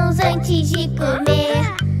mãos antes de comer.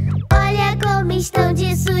 Olha como estão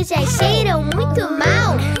de sujas, cheiram muito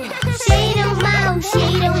mal.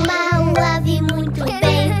 Cheiram mal, lave muito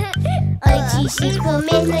bem. Antes de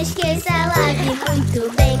comer, não esqueça, lave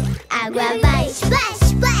muito bem. Água vai splash,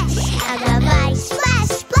 splash. Água vai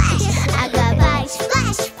splash, splash. Água vai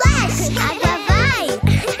splash, splash. Água vai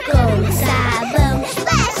com sabão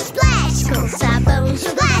splash, splash. Com sabão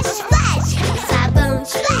splash, splash. Com sabão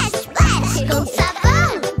splash, splash. Com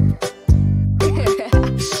sabão.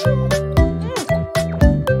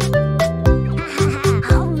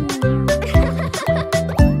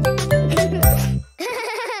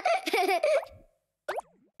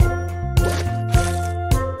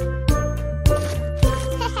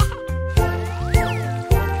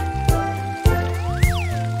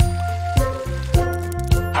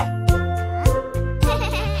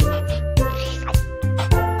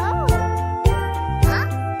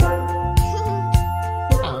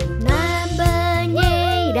 Na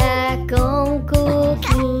banheira com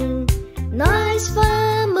Cuquín, nós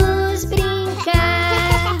vamos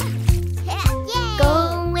brincar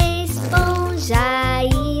com esponja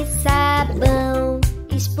e sabão,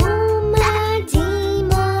 espuma de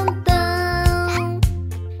montão.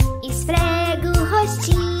 Esfrega o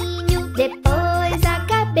rostinho, depois a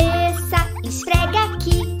cabeça. Esfrega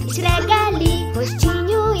aqui, esfrega ali,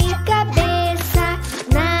 rostinho e cabeça.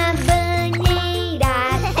 Na banheira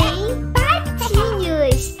tem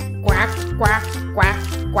patinhos. Quack, quack, quack,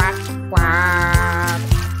 quack, quack.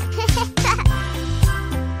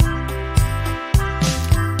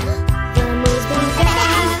 Vamos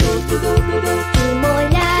brincar e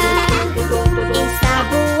molhar,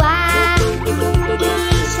 ensaboar e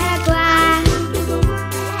enxaguar.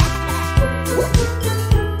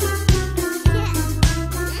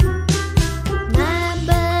 Na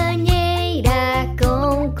banheira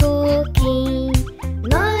com Cuquín,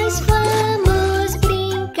 nós vamos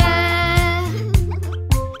brincar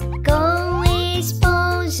com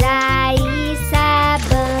esponja e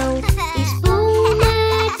sabão, espuma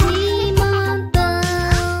de montão.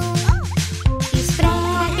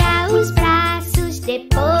 Esfrega os braços,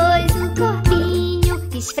 depois o corpinho.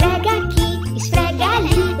 Esfrega aqui, esfrega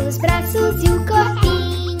ali, os braços e o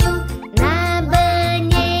corpinho. Na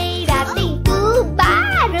banheira tem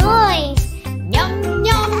tubarões. Nhom,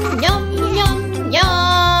 nhom, nhom, nhom,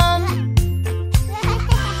 nhom.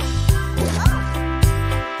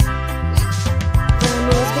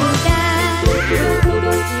 Vamos brincar e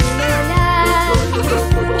molhar,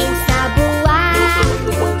 ensaboar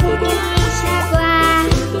e enxaguar.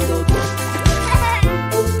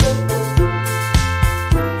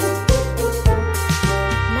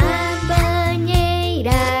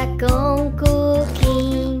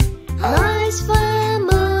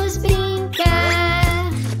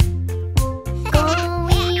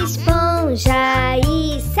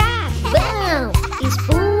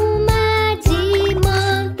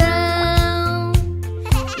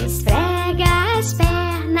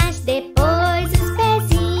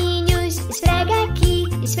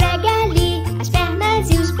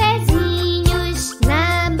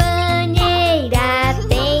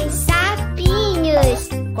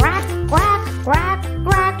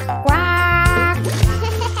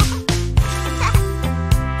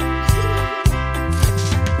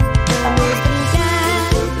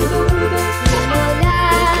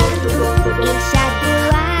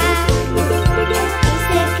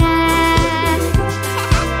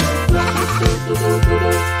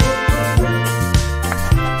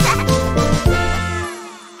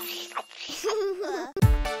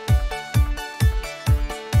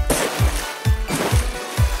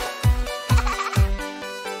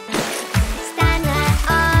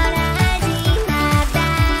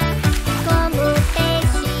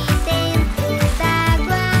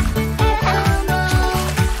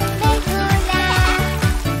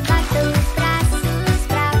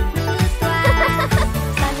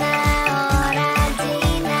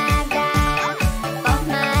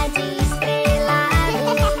 Forma de estrela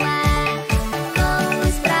no mar.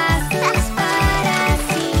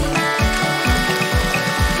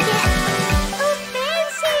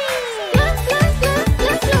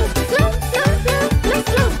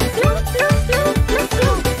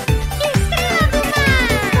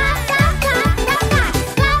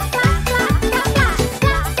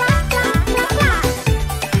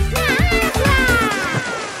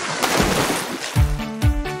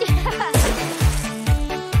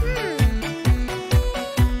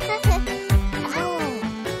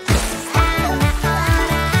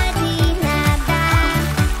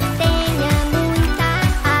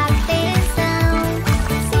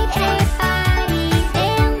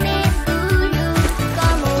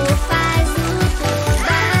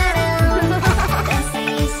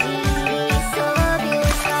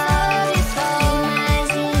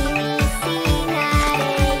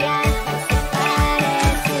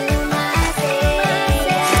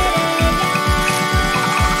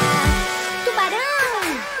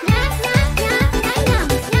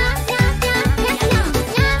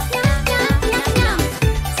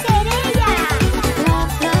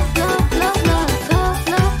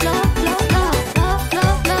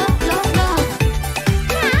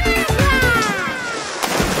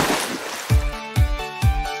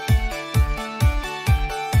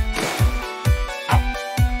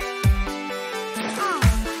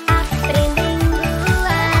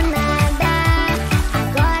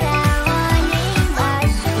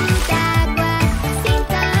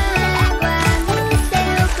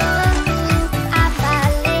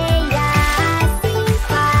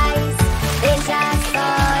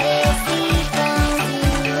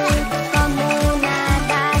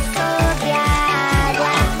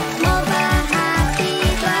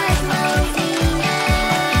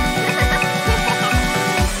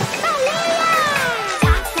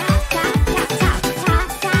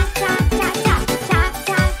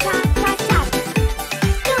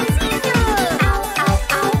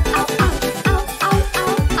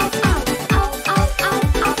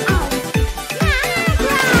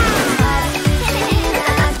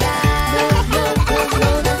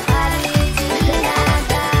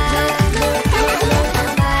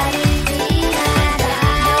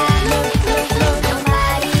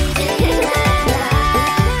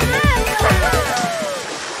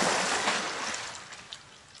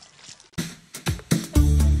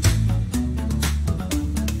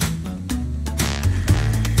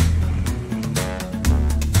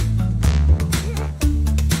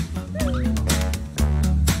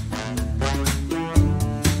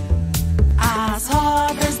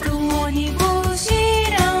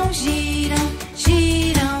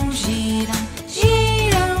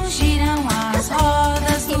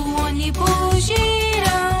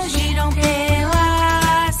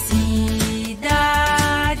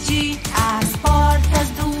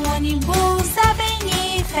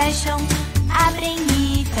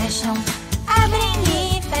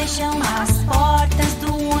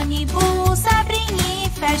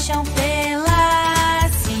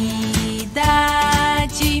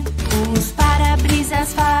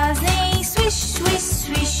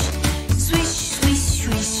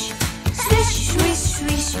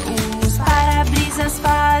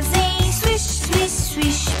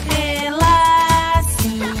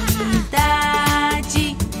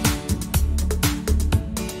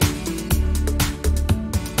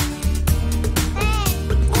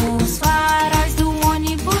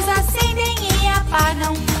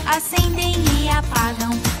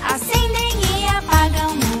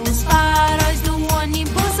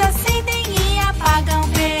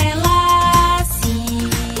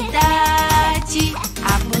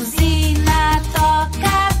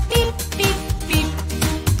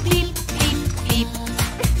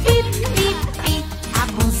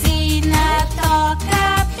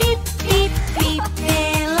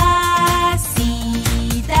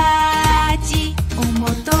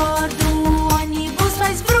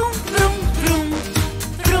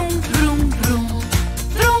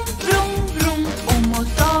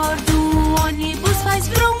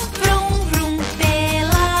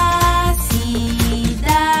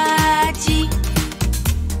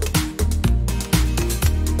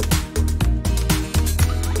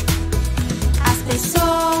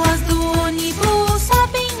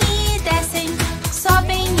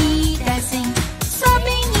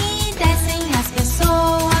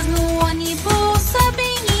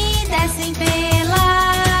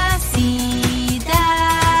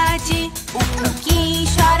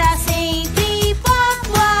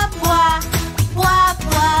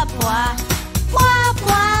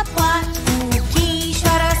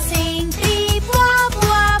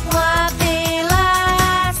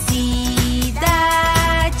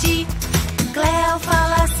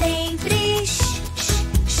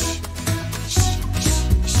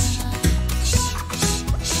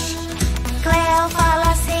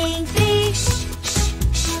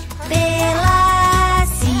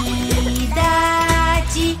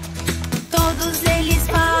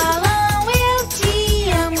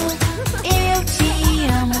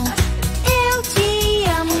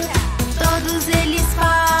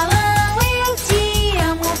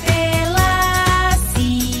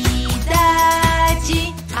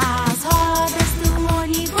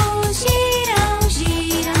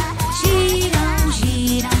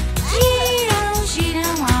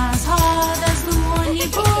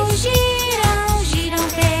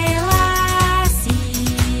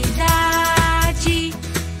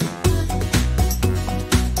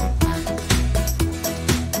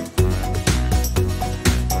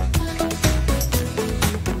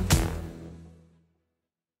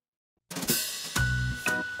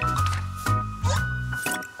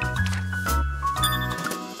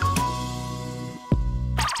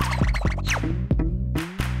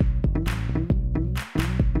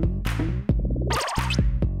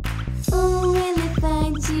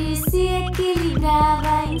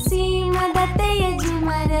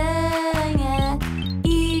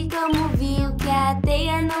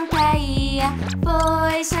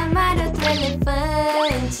 foi chamar outro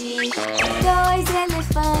elefante. Dois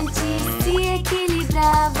elefantes se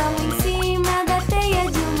equilibravam em cima da teia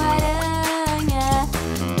de uma aranha.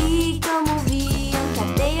 E como viam que a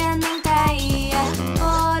teia nem caía,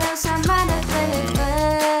 foram chamar outro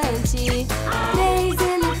elefante. Três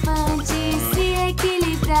elefantes se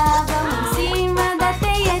equilibravam em cima da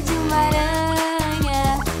teia de uma aranha.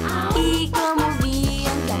 E como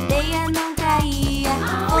viam que a teia não caía,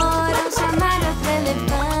 foram chamar outro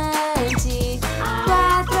elefante.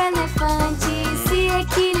 Quatro elefantes se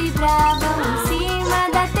equilibravam em cima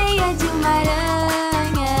da teia de uma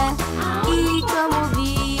aranha. E como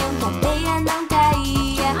viam que a teia não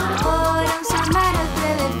caía, foram chamar outro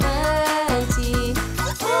elefante.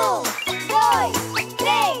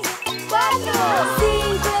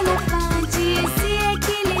 5 elefantes se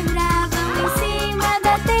equilibravam em cima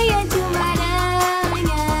da teia de uma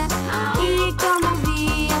aranha. E como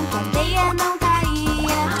viam que a teia não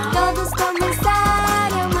caía, todos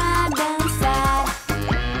começaram a dançar.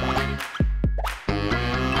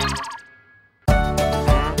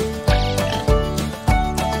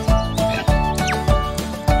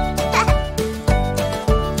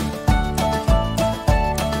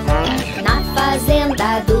 Na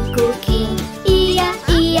fazenda do Cuquín, ia,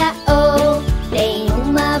 ia, oh, tem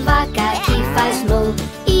uma vaca que faz mo.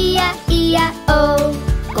 Ia, ia, oh,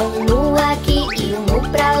 com mu aqui e um mu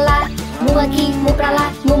pra lá. Mu aqui, mu pra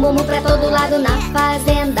lá, mu pra todo lado. Na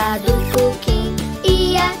fazenda do Cuquín,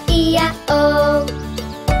 ia, ia, oh.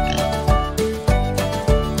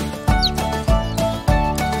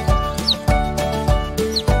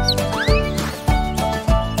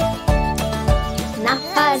 Na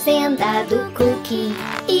fazenda do Cuquín,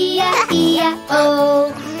 ia, ia,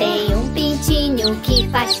 oh, tem um pintinho que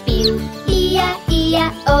faz piu. Ia,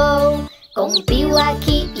 ia, oh, com um piu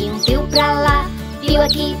aqui e um piu pra lá. Piu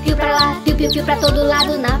aqui, piu pra lá, piu, piu, piu pra todo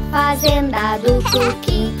lado. Na fazenda do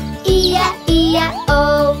Cuquín, ia, ia,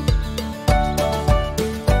 oh.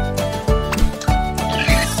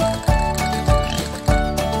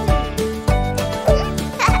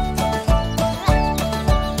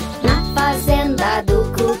 Na fazenda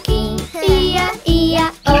do Cuquín, ia,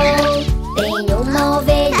 ia, oh, tem uma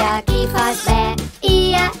ovelha que faz bé.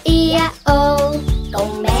 Ia, ia, oh, com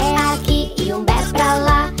um bé aqui e um bé pra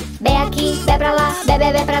lá. Bé aqui, bé pra lá, bé,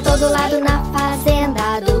 bé, bé pra todo lado. Na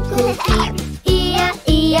fazenda do Cuquín, ia,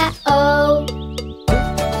 ia, oh.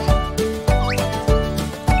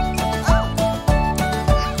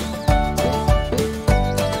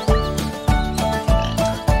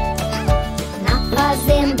 Na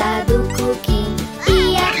fazenda do Cuquín,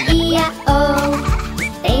 ia, ia, oh,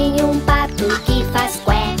 tem um pato que faz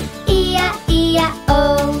qué. Ia, ia,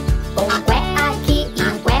 oh, com um qué aqui e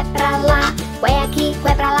um qué pra lá. Qué aqui,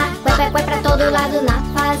 qué pra lá, qué pra todo lado. Na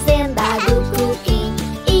fazenda do Cuquín,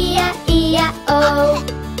 ia, ia, oh.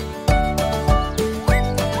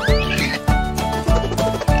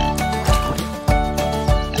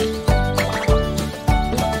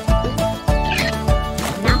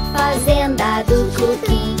 Na fazenda do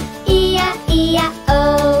Cuquín, ia, ia,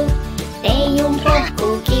 oh, tem um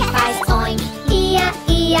porco que faz oink. Ia,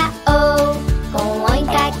 ia, oh, com um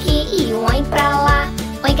oink aqui e um oink pra lá.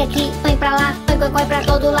 Oink aqui, oink pra lá, oink, oink, oink pra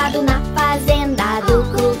todo lado. Na fazenda do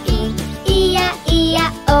Cuquín, ia,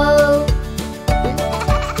 ia, oh.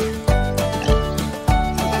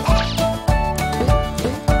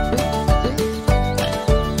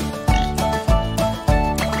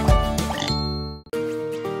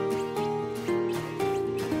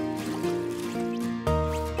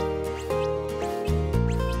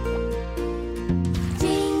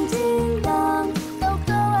 Din, din, dong,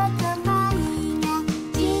 tocou a campainha.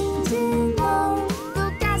 Din, din, dong, do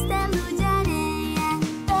castelo de areia.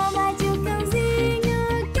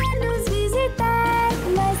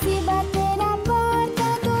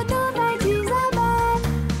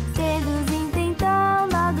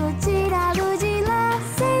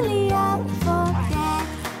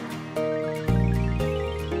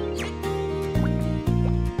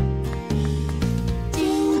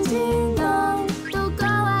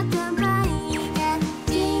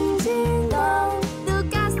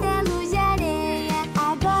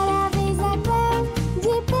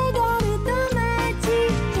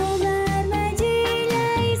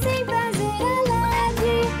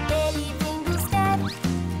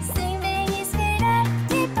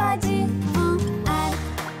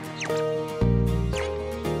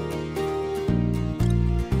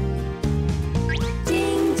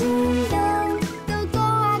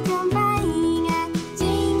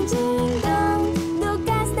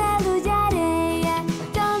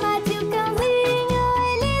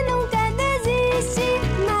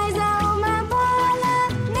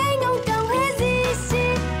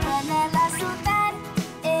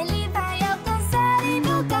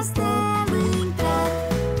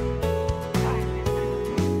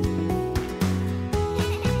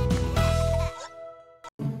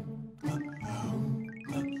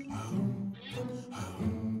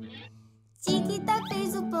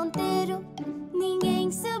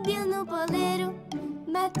 subiu no poleiro,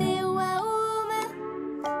 bateu a uma,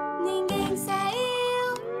 ninguém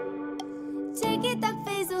saiu. Tic-tac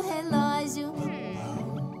fez o relógio.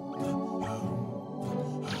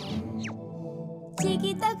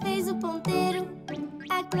 Tic-tac fez o ponteiro,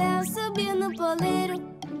 a Cleo subiu no poleiro,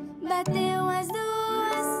 bateu as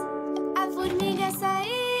duas, a formiga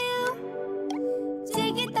saiu.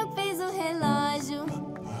 Tic-tac fez o relógio.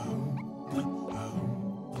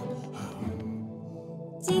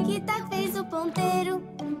 Tic-tac fez o ponteiro,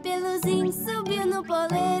 Peluzinho subiu no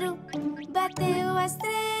poleiro, bateu as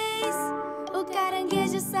três, o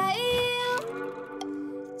caranguejo saiu.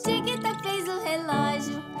 Tic-tac fez o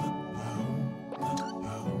relógio.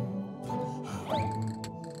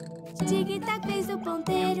 Tic-tac fez o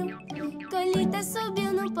ponteiro, Colheita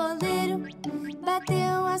subiu no poleiro,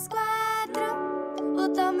 bateu as quatro, o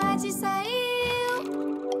tomate saiu.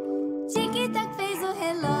 Tic-tac fez o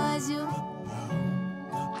relógio.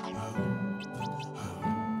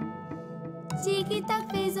 Tic-tac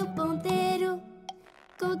fez o ponteiro,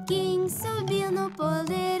 Cuquín subiu no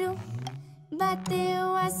poleiro,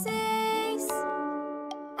 bateu as seis,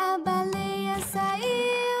 a baleia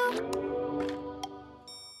saiu.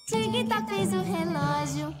 Tic-tac fez o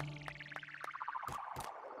relógio.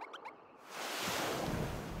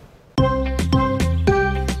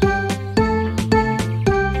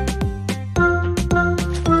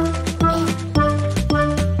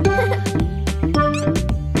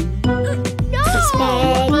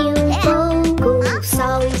 Espere um pouco, o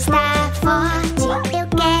sol está forte. Eu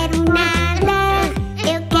quero nadar,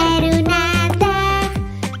 eu quero nadar.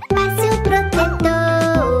 Passe o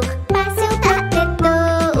protetor, passe o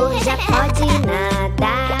protetor. Já pode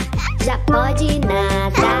nadar, já pode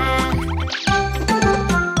nadar.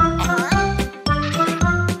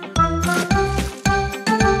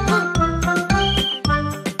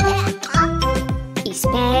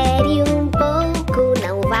 Espere um pouco,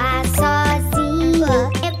 não vá sozinho.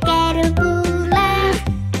 Eu quero pular,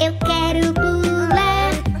 eu quero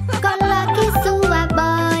pular. Coloque sua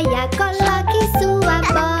boia, coloque sua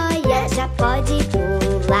boia. Já pode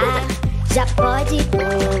pular, já pode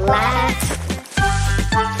pular.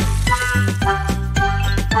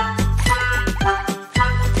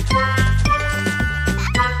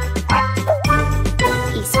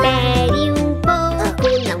 Espere um pouco,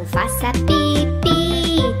 não faça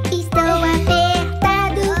pipi. Estou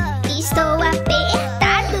apertado, estou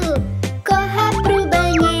apertado. Corra pro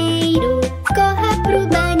banheiro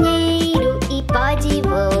e pode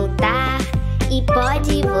voltar, e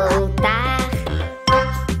pode voltar.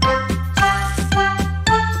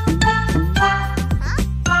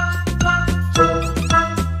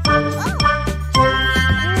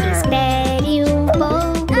 Espere um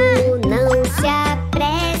pouco, não se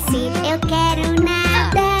apresse. Eu quero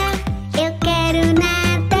nadar, eu quero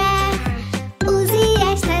nadar. Use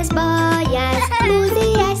estas boias,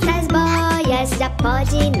 já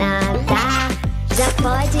pode nadar, já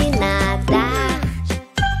pode nadar.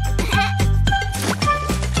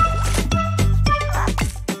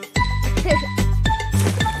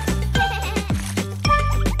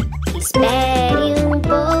 Espere um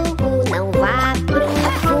pouco, não vá pro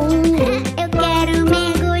fundo. Eu quero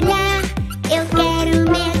mergulhar, eu quero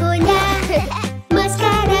mergulhar.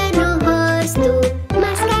 Máscara no rosto,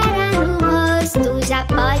 já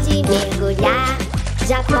pode mergulhar,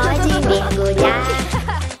 já pode mergulhar.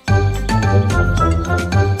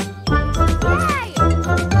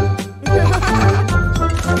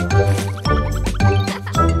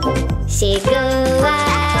 Chegou a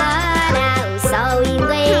hora, o sol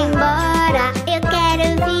indo embora. Eu quero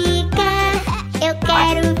ficar, eu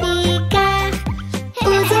quero ficar.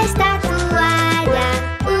 Use esta toalha,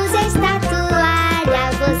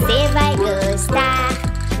 você vai gostar,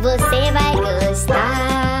 você vai gostar.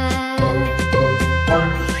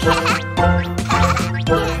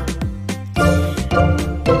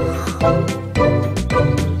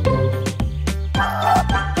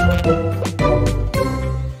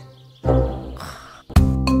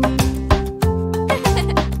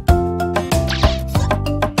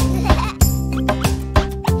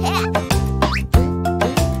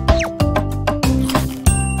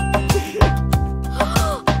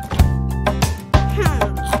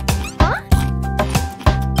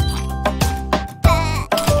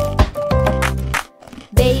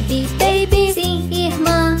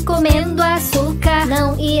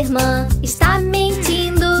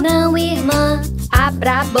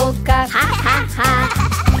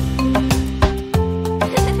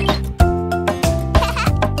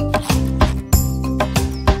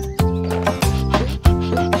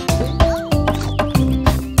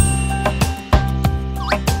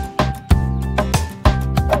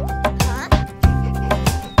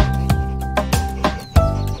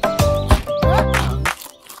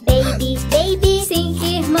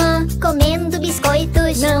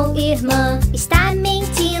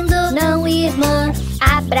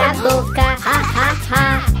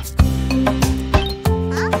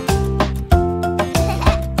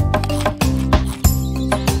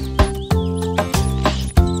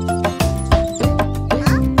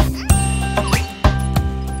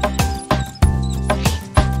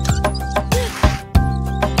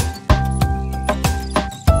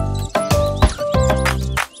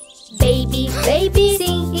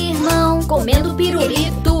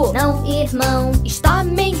 irmão, está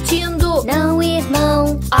mentindo. Não,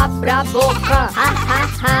 irmão, abra a boca. Ha, ha,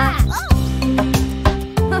 ha.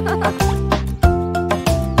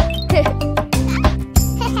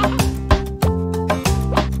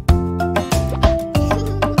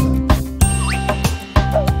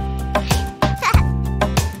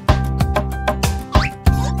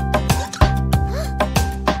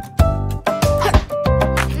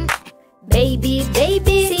 Baby,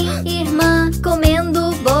 baby, sim, irmã,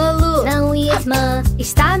 comendo bolo. Não, irmã,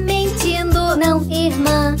 está mentindo. Não,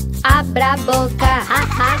 irmã, abra a boca. Ha,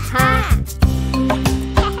 ha, ha.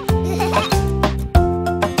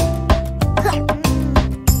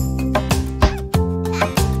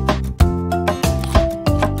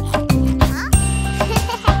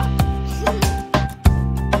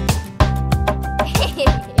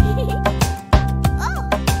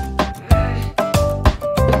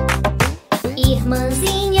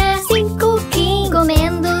 Irmãzinha, sim, Cuquín,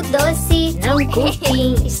 comendo doce. Não,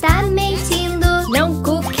 Cuquín, está mentindo. Não,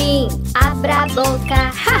 Cuquín, abra a boca.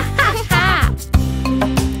 Ha, ha, ha.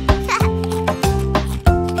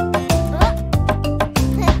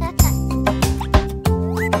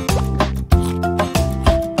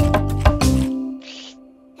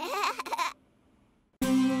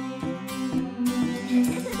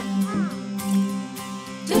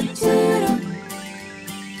 Tchutchuru,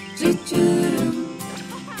 tchutchuru.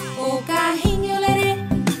 O carrinho lerê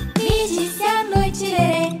me disse à noite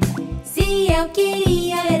lerê se eu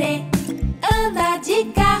queria lerê andar de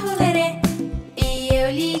carro lerê. E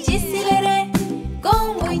eu lhe disse lerê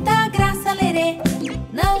com muita graça lerê,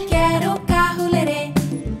 não quero carro lerê,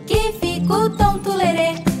 que fico tonto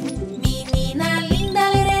lerê. Menina linda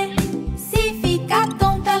lerê, se fica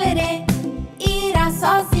tonta lerê, irá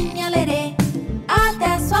sozinha lerê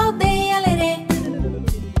até sua aldeia lerê.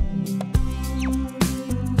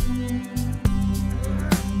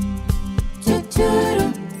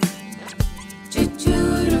 Tchutchuru,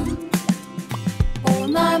 tchutchuru. O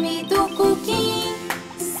nome